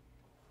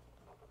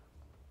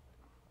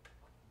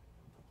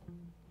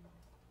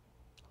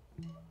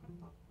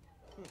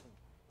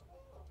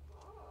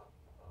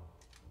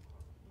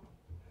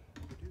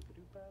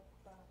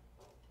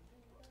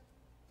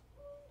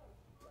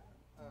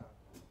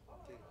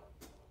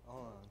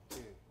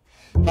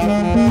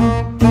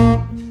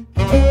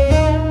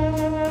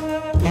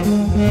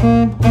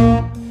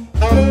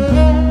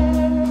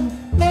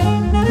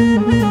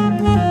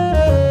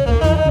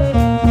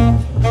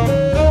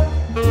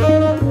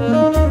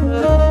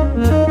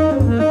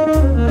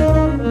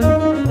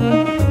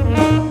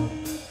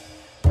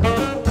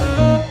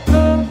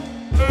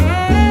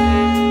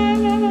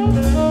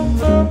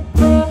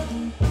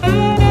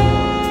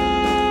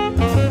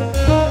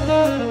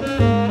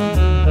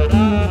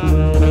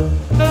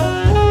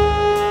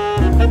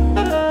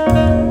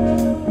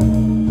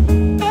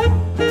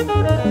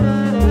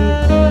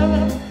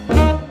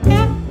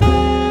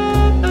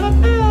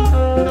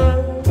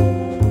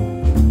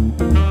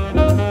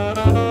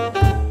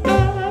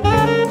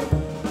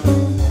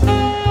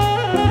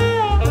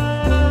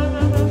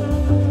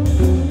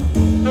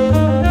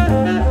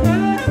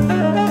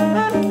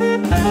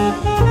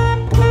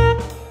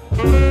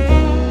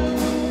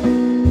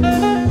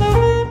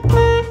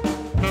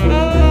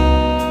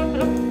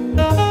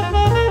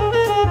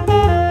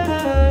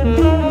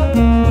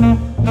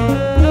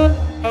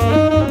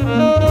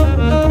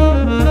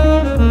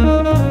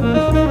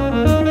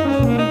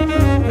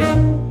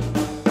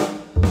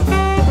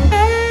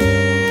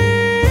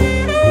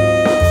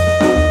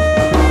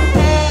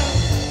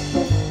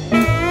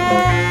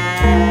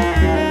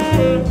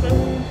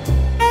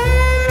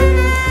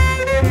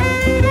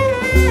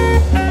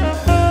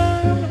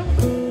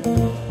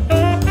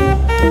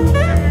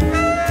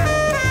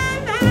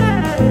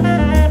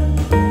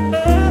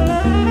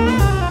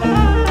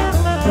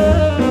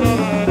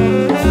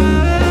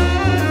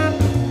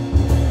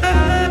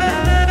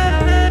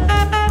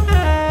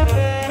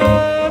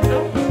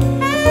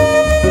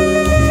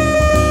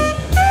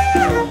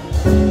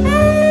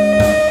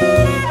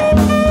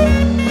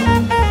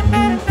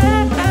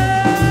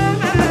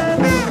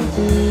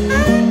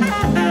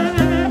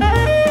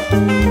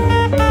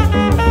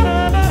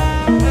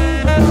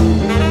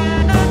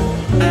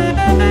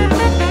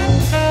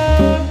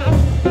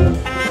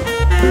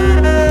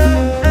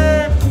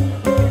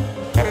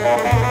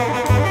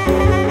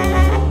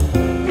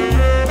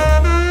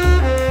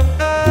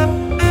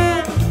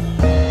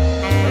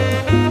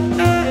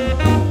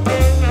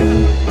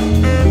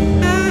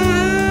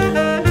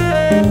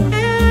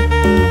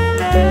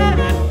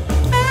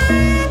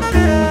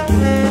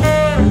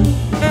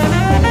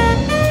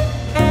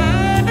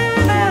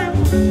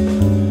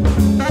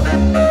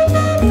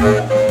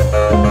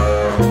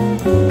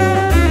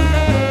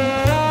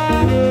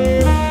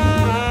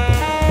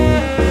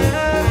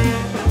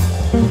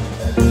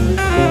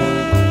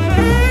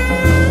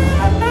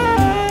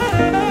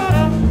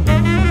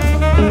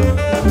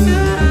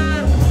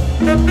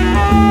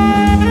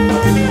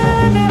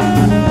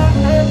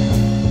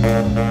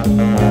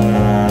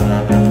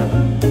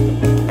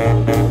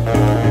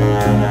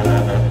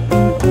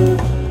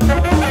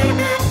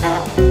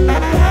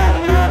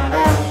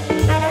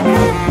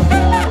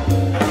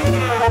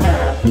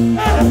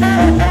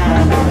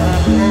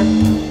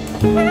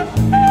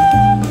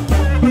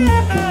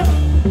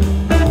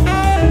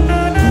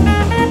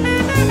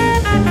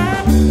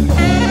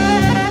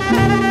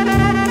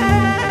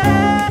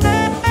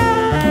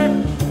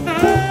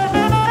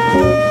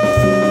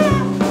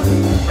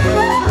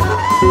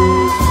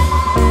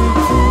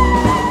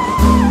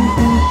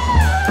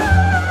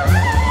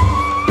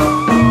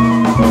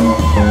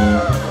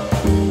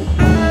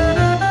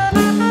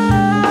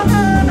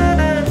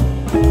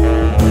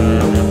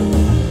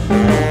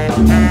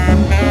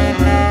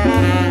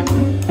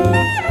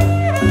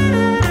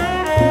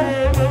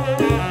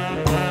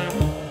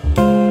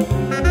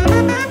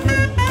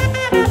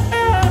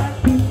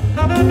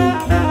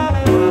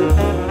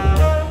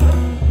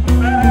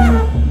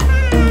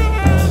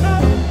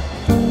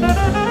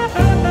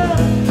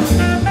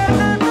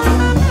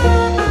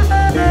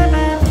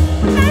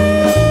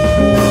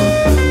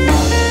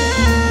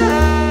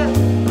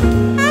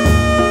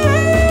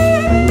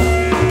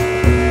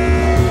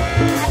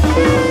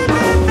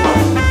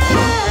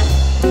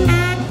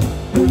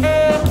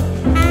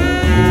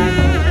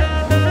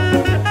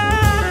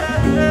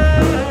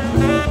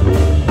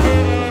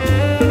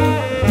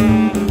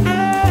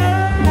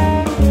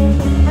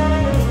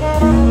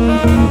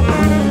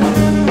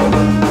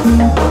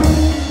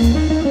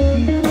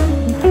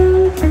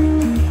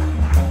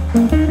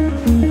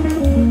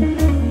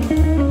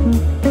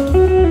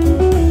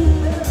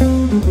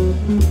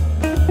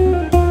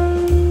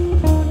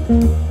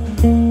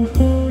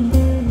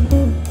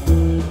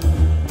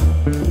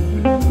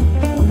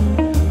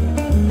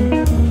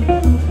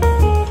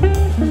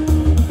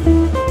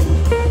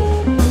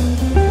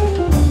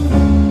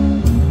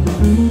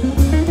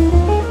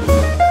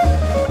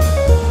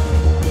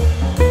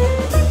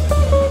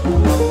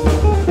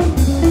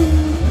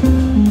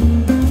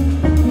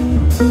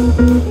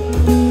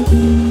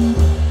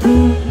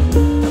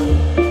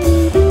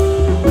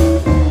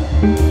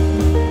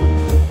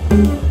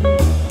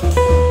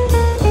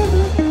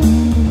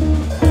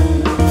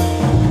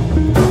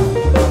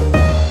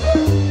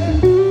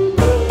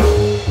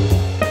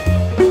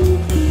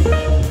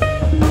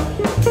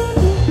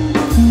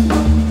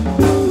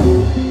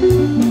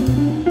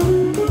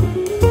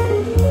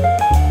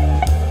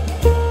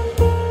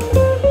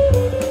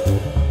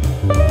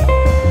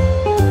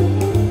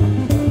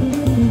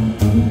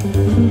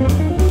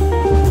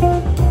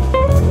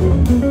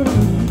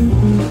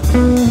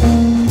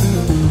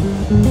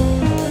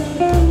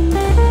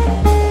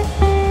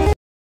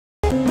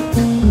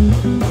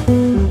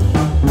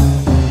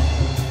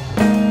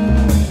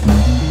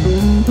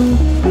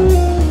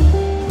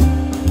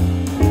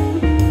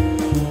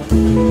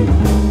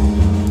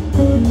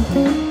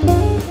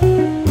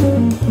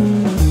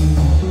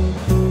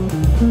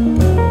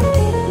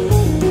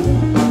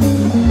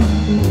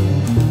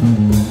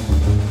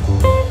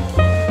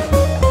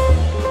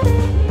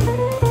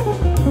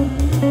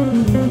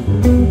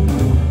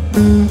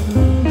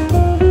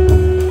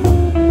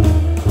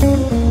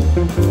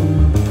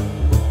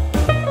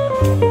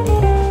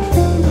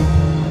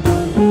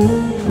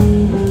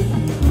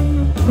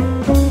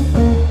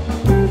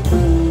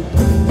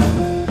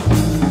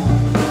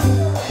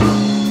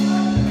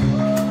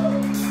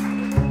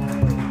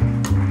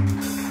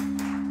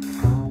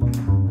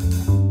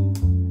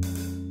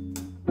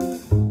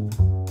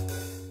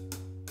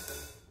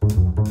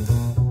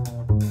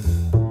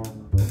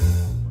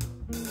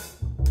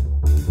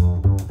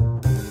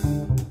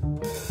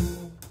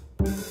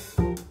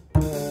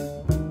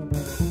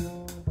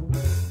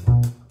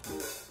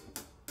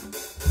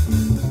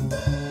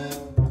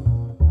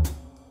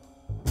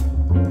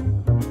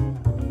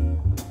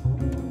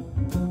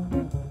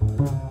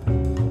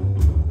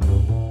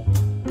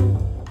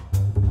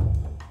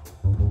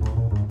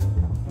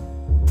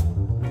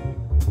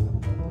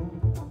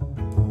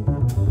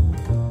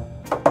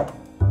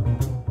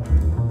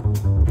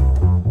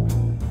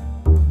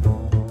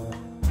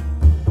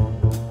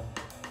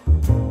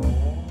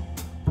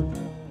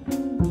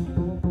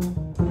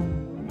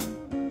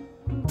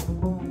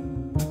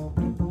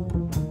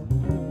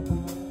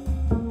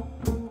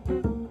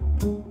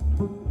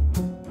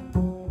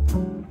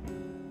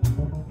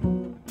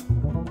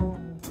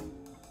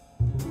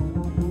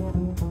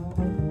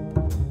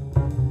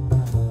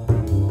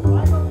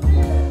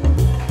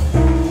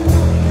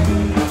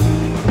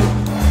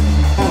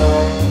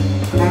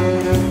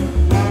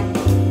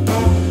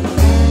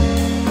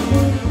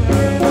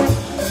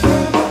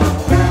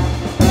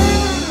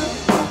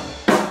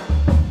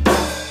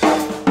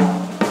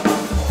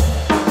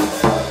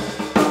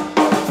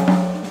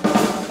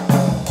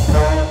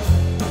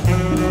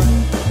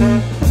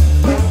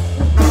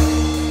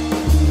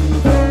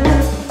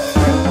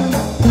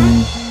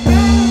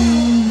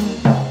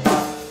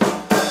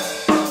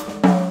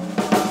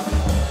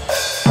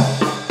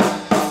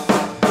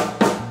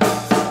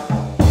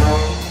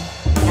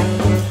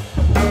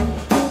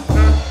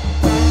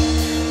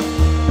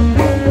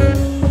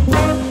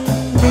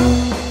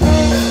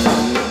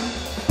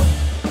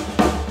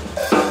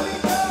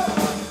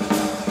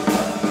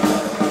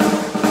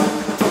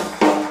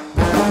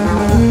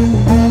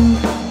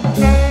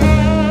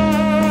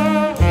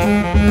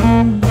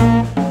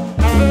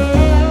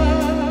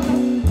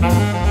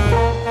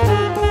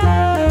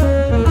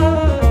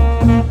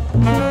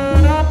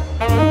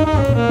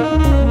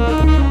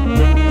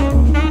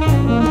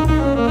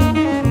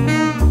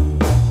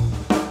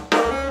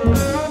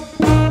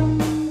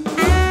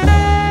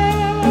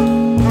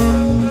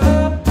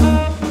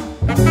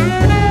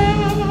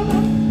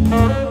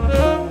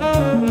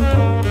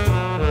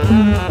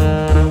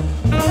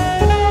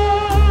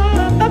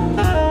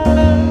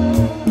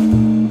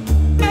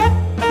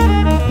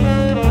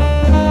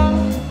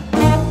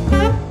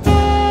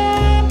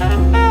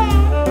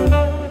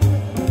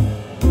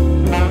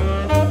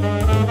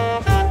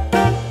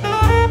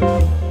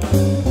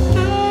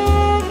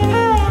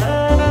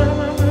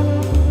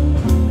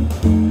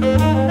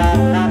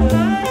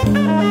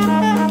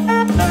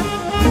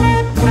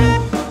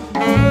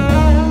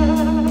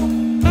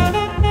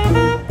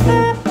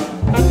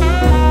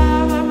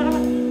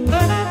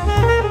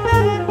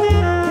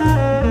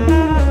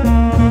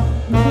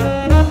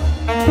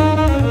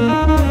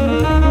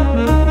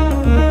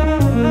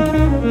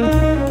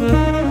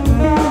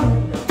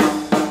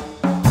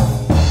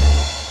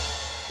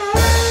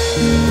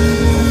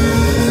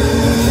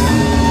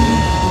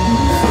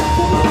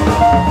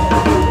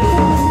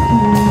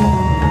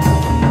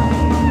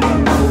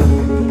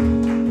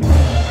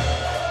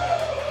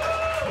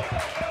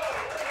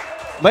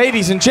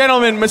 Ladies and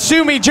gentlemen,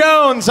 Masumi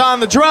Jones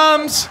on the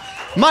drums,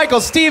 Michael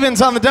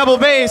Stevens on the double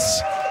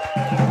bass,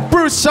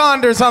 Bruce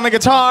Saunders on the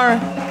guitar,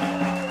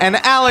 and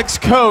Alex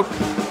Coke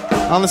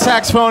on the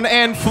saxophone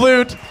and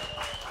flute.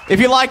 If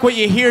you like what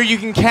you hear, you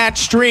can catch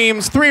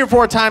streams 3 or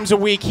 4 times a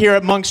week here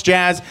at Monk's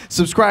Jazz.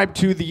 Subscribe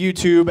to the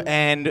YouTube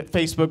and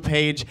Facebook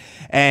page.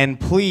 And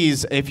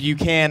please, if you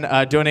can,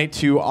 donate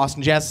to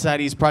Austin Jazz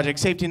Society's Project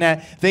Safety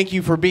Net. Thank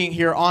you for being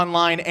here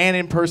online and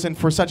in person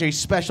for such a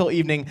special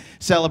evening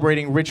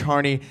celebrating Rich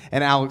Harney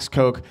and Alex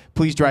Coke.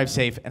 Please drive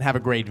safe and have a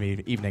great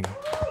evening.